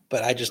 correct?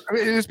 But it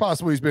is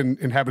possible he's been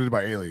inhabited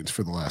by aliens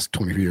for the last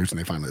 20 years and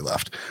they finally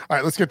left. All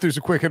right, let's get through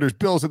some quick hitters.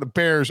 Bills at the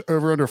Bears,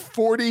 over under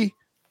 40.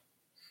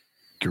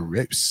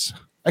 Gross.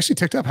 Actually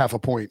ticked up half a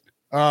point.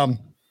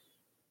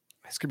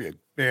 This could be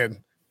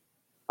man.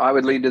 I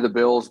would lean to the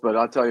Bills, but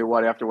I'll tell you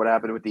what, after what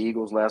happened with the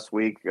Eagles last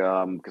week,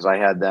 because I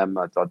had them,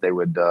 I thought they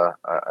would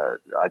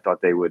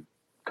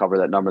cover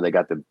that number. They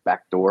got the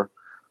back door.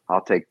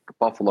 I'll take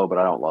Buffalo, but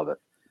I don't love it.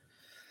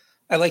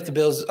 I like the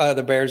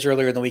Bears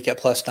earlier in the week at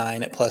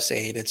 +9, at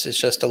 +8. It's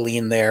just a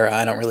lean there.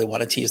 I don't really want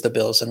to tease the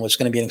Bills, and what's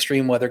going to be an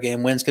extreme weather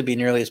game. Winds could be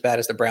nearly as bad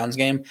as the Browns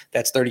game.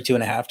 That's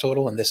 32.5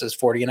 total, and this is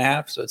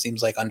 40.5. So it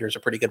seems like under is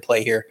a pretty good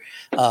play here,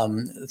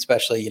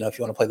 especially if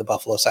you want to play the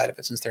Buffalo side of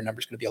it, since their number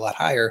is going to be a lot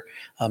higher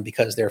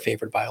because they're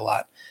favored by a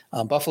lot.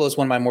 Buffalo's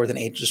won by more than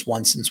 8 just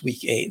once since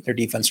week 8. Their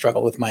defense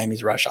struggled with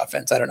Miami's rush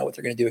offense. I don't know what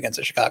they're going to do against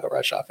the Chicago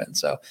rush offense.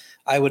 So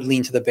I would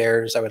lean to the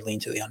Bears. I would lean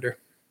to the under.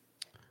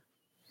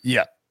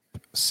 Yeah.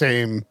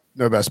 Same,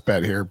 no best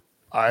bet here.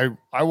 I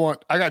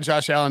got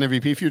Josh Allen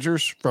MVP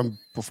futures from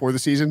before the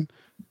season,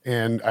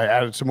 and I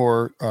added some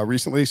more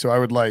recently. So I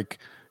would like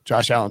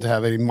Josh Allen to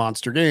have a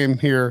monster game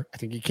here. I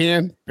think he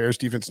can. Bears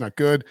defense not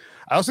good.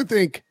 I also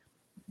think.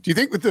 Do you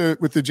think with the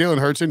Jalen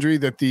Hurts injury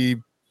that the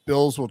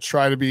Bills will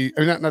try to be?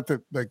 I mean, not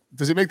that like.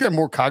 Does it make them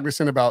more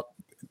cognizant about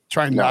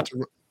trying not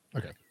to?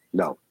 Okay.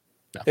 No.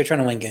 They're trying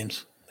to win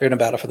games. They're in a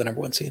battle for the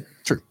number 1 seed.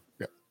 True.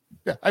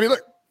 Yeah. I mean,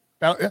 look.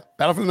 Battle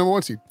for the number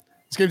 1 seed.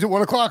 This game's at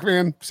 1:00,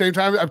 man. Same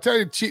time. I'm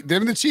telling you,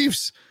 them and the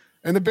Chiefs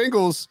and the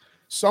Bengals,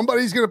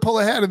 somebody's going to pull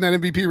ahead in that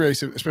MVP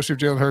race, especially if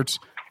Jalen Hurts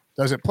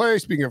doesn't play.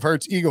 Speaking of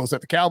Hurts, Eagles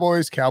at the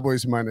Cowboys.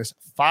 Cowboys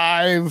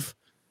 -5,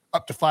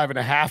 up to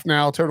 5.5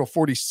 now. Total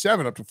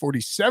 47, up to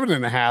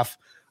 47.5.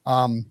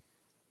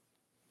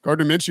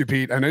 Gardner Minshew,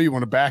 Pete, I know you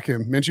want to back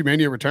him. Minshew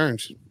Mania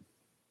returns.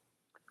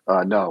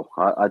 No,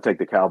 I take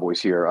the Cowboys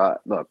here.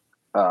 Look,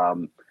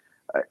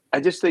 I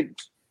just think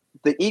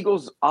the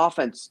Eagles'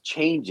 offense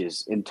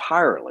changes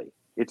entirely.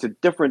 It's a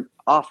different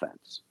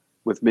offense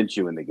with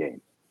Minshew in the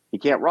game. He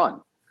can't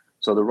run.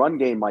 So the run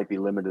game might be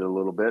limited a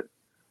little bit.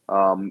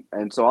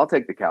 And so I'll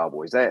take the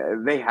Cowboys.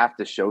 They have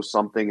to show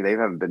something. They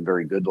haven't been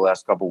very good the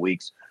last couple of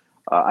weeks.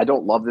 I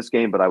don't love this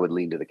game, but I would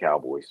lean to the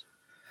Cowboys.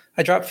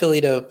 I dropped Philly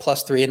to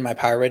 +3 in my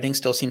power rating.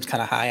 Still seems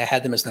kind of high. I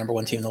had them as the number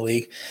 1 team in the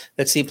league.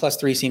 That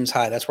 +3 seems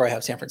high. That's where I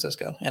have San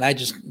Francisco. And I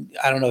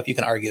don't know if you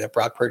can argue that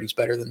Brock Purdy's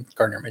better than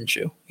Gardner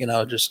Minshew.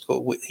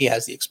 He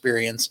has the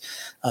experience.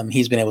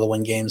 He's been able to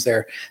win games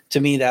there. To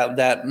me,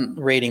 that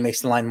rating makes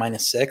the line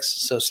 -6.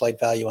 So slight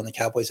value on the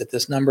Cowboys at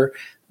this number.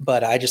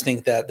 But I just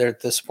think that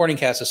the supporting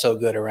cast is so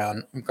good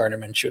around Gardner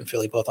Minshew and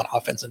Philly, both on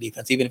offense and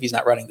defense, even if he's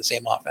not running the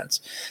same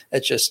offense.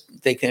 It's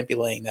just they can't be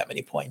laying that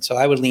many points. So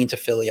I would lean to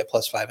Philly at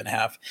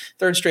 +5.5.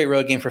 Third straight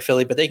road game for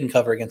Philly, but they can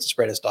cover against the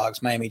spread as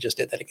dogs. Miami just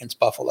did that against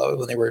Buffalo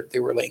when they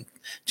were laying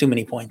too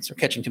many points or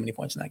catching too many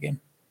points in that game.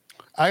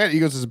 I got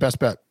Eagles as the best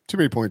bet. Too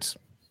many points.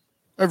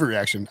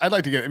 Overreaction. I'd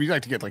like to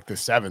get like the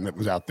 7 that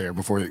was out there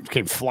before it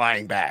came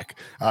flying back.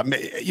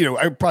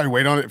 I'd probably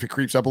wait on it if it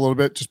creeps up a little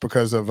bit just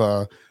because of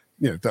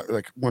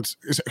once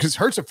because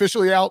Hurts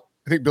officially out.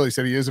 I think Billy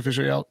said he is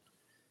officially out.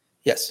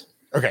 Yes.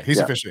 Okay, he's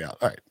officially out.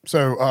 All right.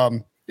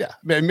 So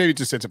maybe it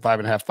just sits at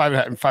 5.5.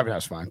 5.5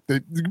 is fine.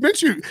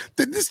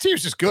 This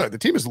team's just good. The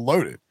team is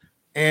loaded,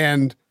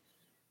 and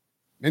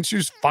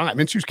Minshew's fine.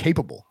 Minshew's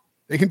capable.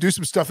 They can do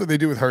some stuff that they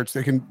do with Hurts.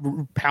 They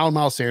can pound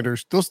Miles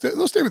Sanders. They'll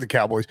stay with the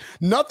Cowboys.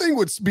 Nothing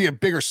would be a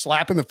bigger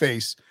slap in the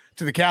face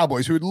to the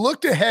Cowboys, who had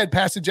looked ahead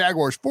past the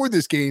Jaguars for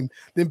this game,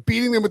 than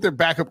beating them with their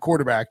backup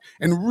quarterback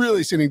and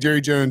really sending Jerry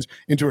Jones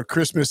into a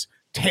Christmas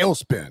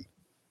tailspin.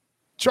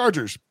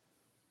 Chargers,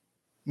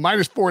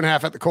 minus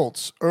 4.5 at the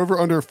Colts. Over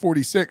under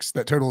 46.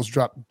 That total has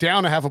dropped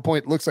down 0.5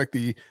 point. Looks like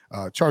the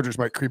Chargers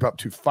might creep up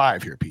to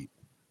 5 here, Pete.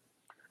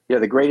 Yeah,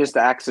 the greatest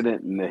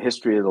accident in the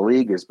history of the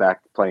league is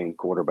back playing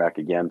quarterback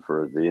again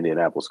for the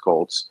Indianapolis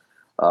Colts.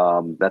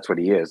 That's what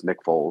he is.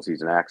 Nick Foles.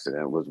 He's an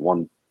accident. It was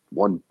one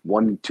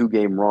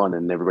 2-game run,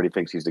 and everybody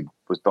thinks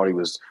thought he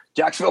was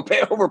Jacksonville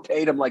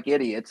overpaid him like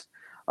idiots.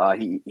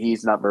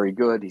 He's not very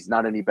good. He's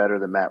not any better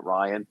than Matt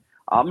Ryan.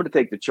 I'm going to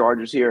take the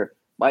Chargers here.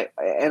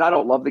 And I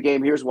don't love the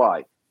game. Here's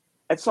why.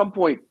 At some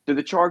point, did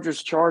the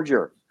Chargers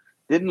charger?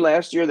 Didn't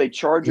last year they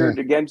chargered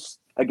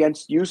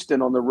against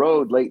Houston on the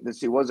road late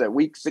this year? Was that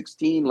week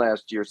 16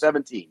 last year,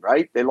 17,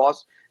 right? They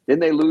lost.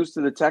 Didn't they lose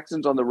to the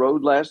Texans on the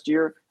road last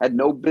year? Had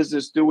no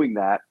business doing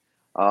that.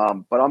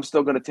 But I'm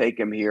still going to take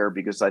him here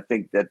because I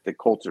think that the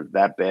Colts are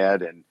that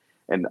bad,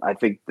 and I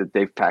think that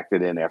they've packed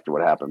it in after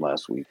what happened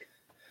last week.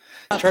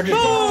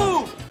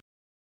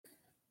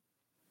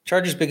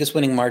 Chargers' biggest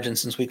winning margin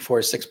since week 4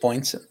 is 6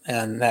 points,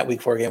 and that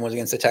week 4 game was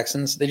against the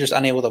Texans. They're just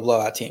unable to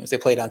blow out teams. They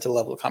play down to the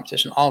level of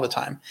competition all the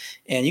time.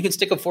 And you can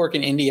stick a fork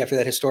in Indy after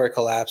that historic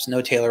collapse,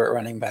 no Taylor at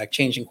running back,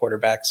 changing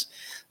quarterbacks.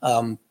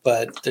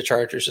 But the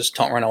Chargers just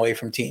don't run away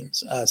from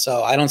teams.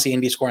 So I don't see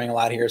Indy scoring a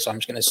lot here, so I'm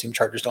just going to assume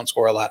Chargers don't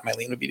score a lot. My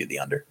lean would be to the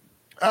under.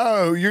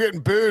 Oh, you're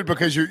getting booed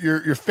because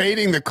you're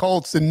fading the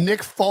Colts and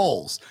Nick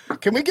Foles.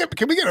 Can we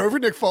get over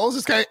Nick Foles?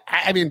 This guy,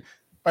 I mean,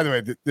 by the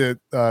way,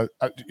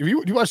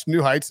 you watched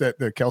New Heights, the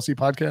Kelce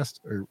podcast,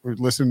 or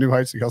listen to New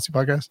Heights, the Kelce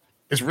podcast?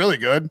 It's really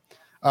good.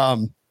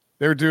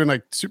 They were doing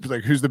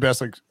who's the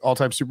best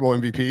all-time Super Bowl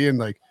MVP,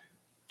 and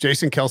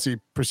Jason Kelce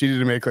proceeded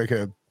to make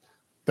a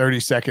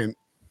 30-second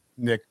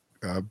Nick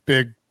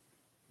big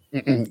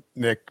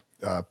Nick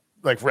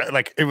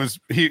it was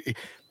he.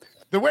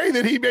 The way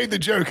that he made the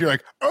joke, you're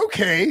like,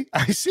 okay,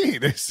 I see.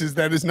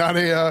 That is not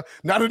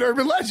an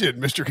urban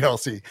legend, Mr.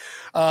 Kelce.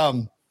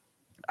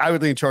 I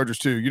would lean Chargers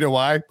too. You know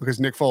why? Because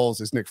Nick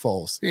Foles is Nick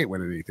Foles. He ain't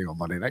winning anything on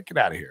Monday night. Get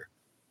out of here.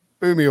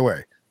 Boo me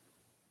away.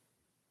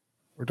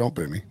 Or don't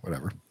boo me.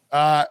 Whatever.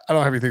 I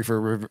don't have anything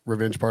for a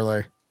revenge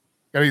parlay.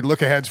 Got any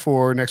look aheads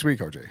for next week,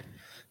 RJ?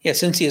 Yeah,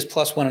 since he is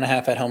plus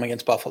 1.5 at home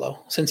against Buffalo,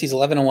 since he's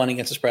 11-1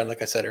 against the spread,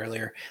 like I said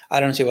earlier,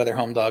 I don't see whether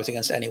home dogs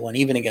against anyone,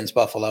 even against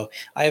Buffalo.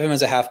 I have him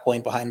as a 0.5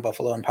 point behind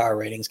Buffalo in power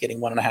ratings, getting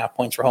 1.5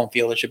 points for home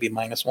field. It should be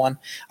 -1.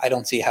 I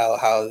don't see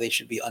how they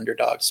should be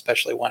underdogs,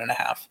 especially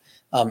 1.5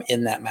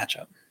 in that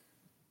matchup.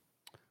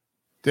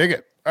 Dig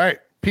it. All right,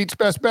 Pete's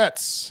best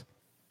bets: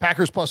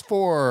 Packers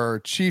 +4,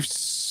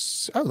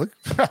 Chiefs. Oh, look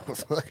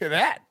at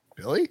that,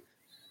 Billy,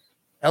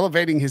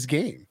 elevating his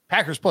game.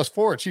 Packers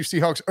 +4, Chiefs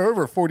Seahawks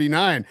over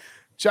 49.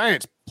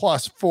 Giants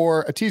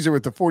 +4, a teaser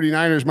with the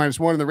 49ers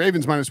 -1 and the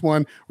Ravens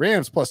 -1,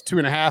 Rams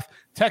 +2.5,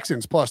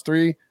 Texans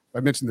 +3. I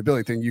mentioned the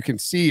Billy thing. You can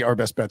see our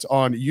best bets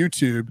on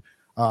YouTube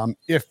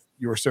if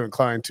you are so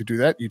inclined to do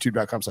that.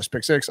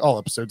 YouTube.com/pick6. All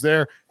episodes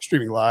there,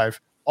 streaming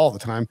live all the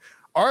time.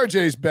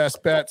 RJ's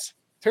best bets: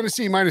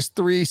 Tennessee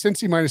 -3,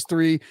 Cincy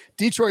 -3,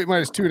 Detroit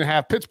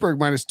 -2.5, Pittsburgh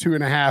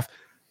 -2.5.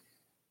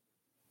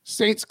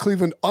 Saints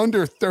Cleveland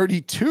under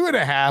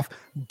 32.5,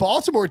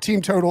 Baltimore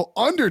team total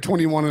under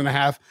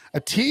 21.5,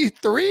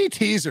 three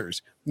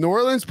teasers: New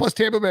Orleans plus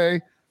Tampa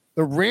Bay,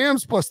 the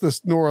Rams plus the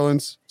New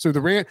Orleans. So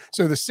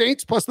the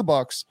Saints plus the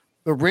Bucks,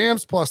 the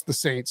Rams plus the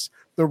Saints,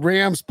 the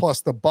Rams plus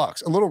the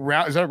Bucks. A little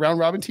round. Is that a round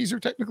robin teaser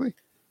technically?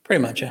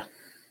 Pretty much, yeah.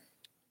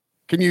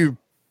 Can you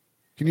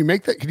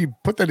make that? Can you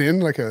put that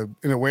in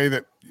in a way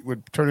that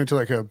would turn into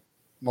a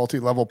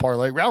multi-level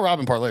parlay? Round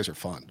robin parlays are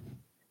fun.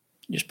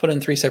 You just put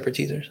in 3 separate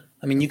teasers.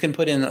 I mean, you can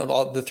put in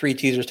all the 3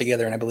 teasers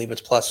together, and I believe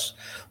it's plus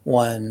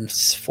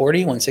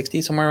 140,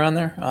 160, somewhere around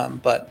there.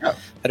 But yeah.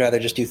 I'd rather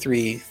just do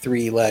three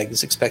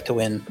legs, expect to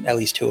win at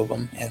least 2 of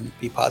them, and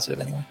be positive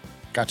anyway.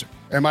 Gotcha.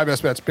 And my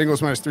best bets: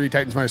 Bengals -3,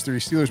 Titans -3,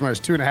 Steelers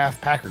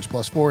 -2.5, Packers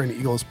 +4, and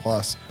Eagles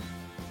 +5.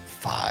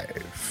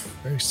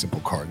 Very simple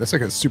card. That's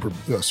like a super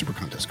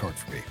contest card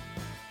for me.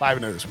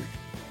 5-0 this week.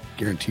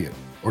 Guarantee it.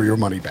 Or your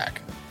money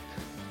back.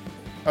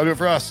 That'll do it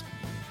for us.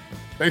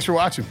 Thanks for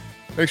watching.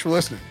 Thanks for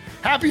listening.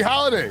 Happy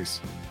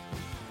holidays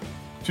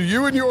to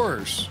you and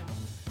yours.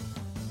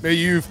 May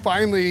you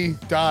finally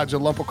dodge a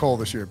lump of coal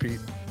this year,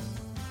 Pete.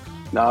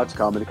 No, it's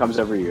coming. It comes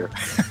every year.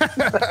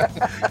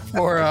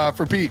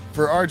 For Pete,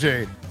 for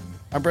RJ,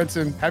 I'm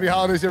Brenton. Happy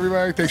holidays,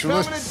 everybody. Thanks for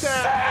listening.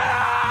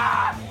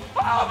 Santa!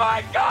 Oh,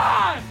 my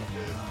God!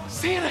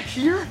 Santa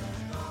here?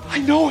 I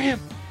know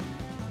him.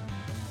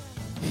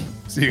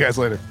 See you guys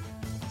later.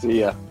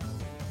 See ya.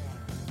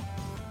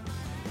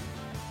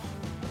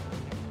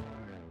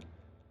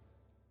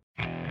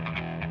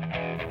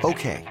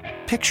 Okay,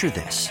 picture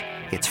this.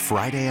 It's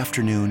Friday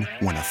afternoon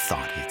when a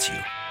thought hits you.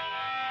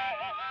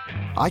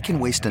 I can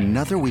waste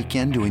another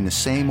weekend doing the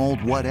same old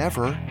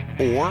whatever,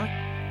 or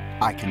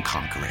I can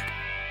conquer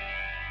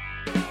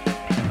it.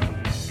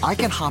 I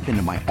can hop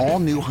into my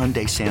all-new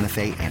Hyundai Santa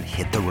Fe and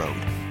hit the road.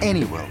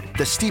 Any road.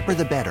 The steeper,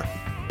 the better.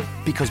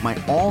 Because my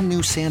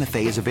all-new Santa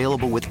Fe is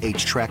available with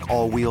H-Track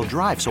all-wheel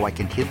drive, so I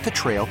can hit the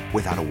trail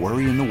without a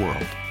worry in the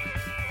world.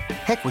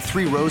 Heck, with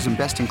 3 rows and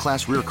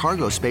best-in-class rear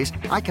cargo space,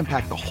 I can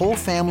pack the whole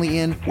family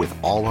in with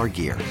all our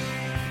gear.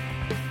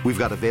 We've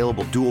got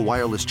available dual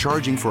wireless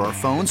charging for our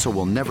phones, so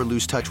we'll never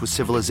lose touch with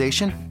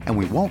civilization, and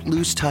we won't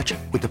lose touch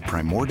with the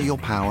primordial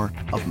power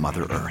of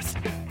Mother Earth.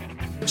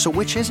 So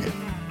which is it?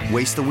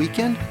 Waste the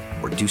weekend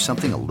or do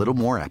something a little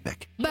more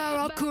epic?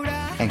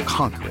 And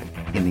conquer it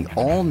in the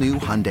all-new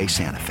Hyundai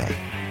Santa Fe.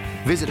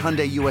 Visit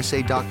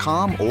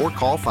HyundaiUSA.com or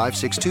call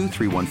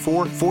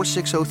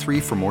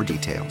 562-314-4603 for more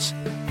details.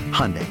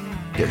 Hyundai,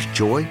 there's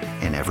joy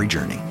in every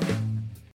journey.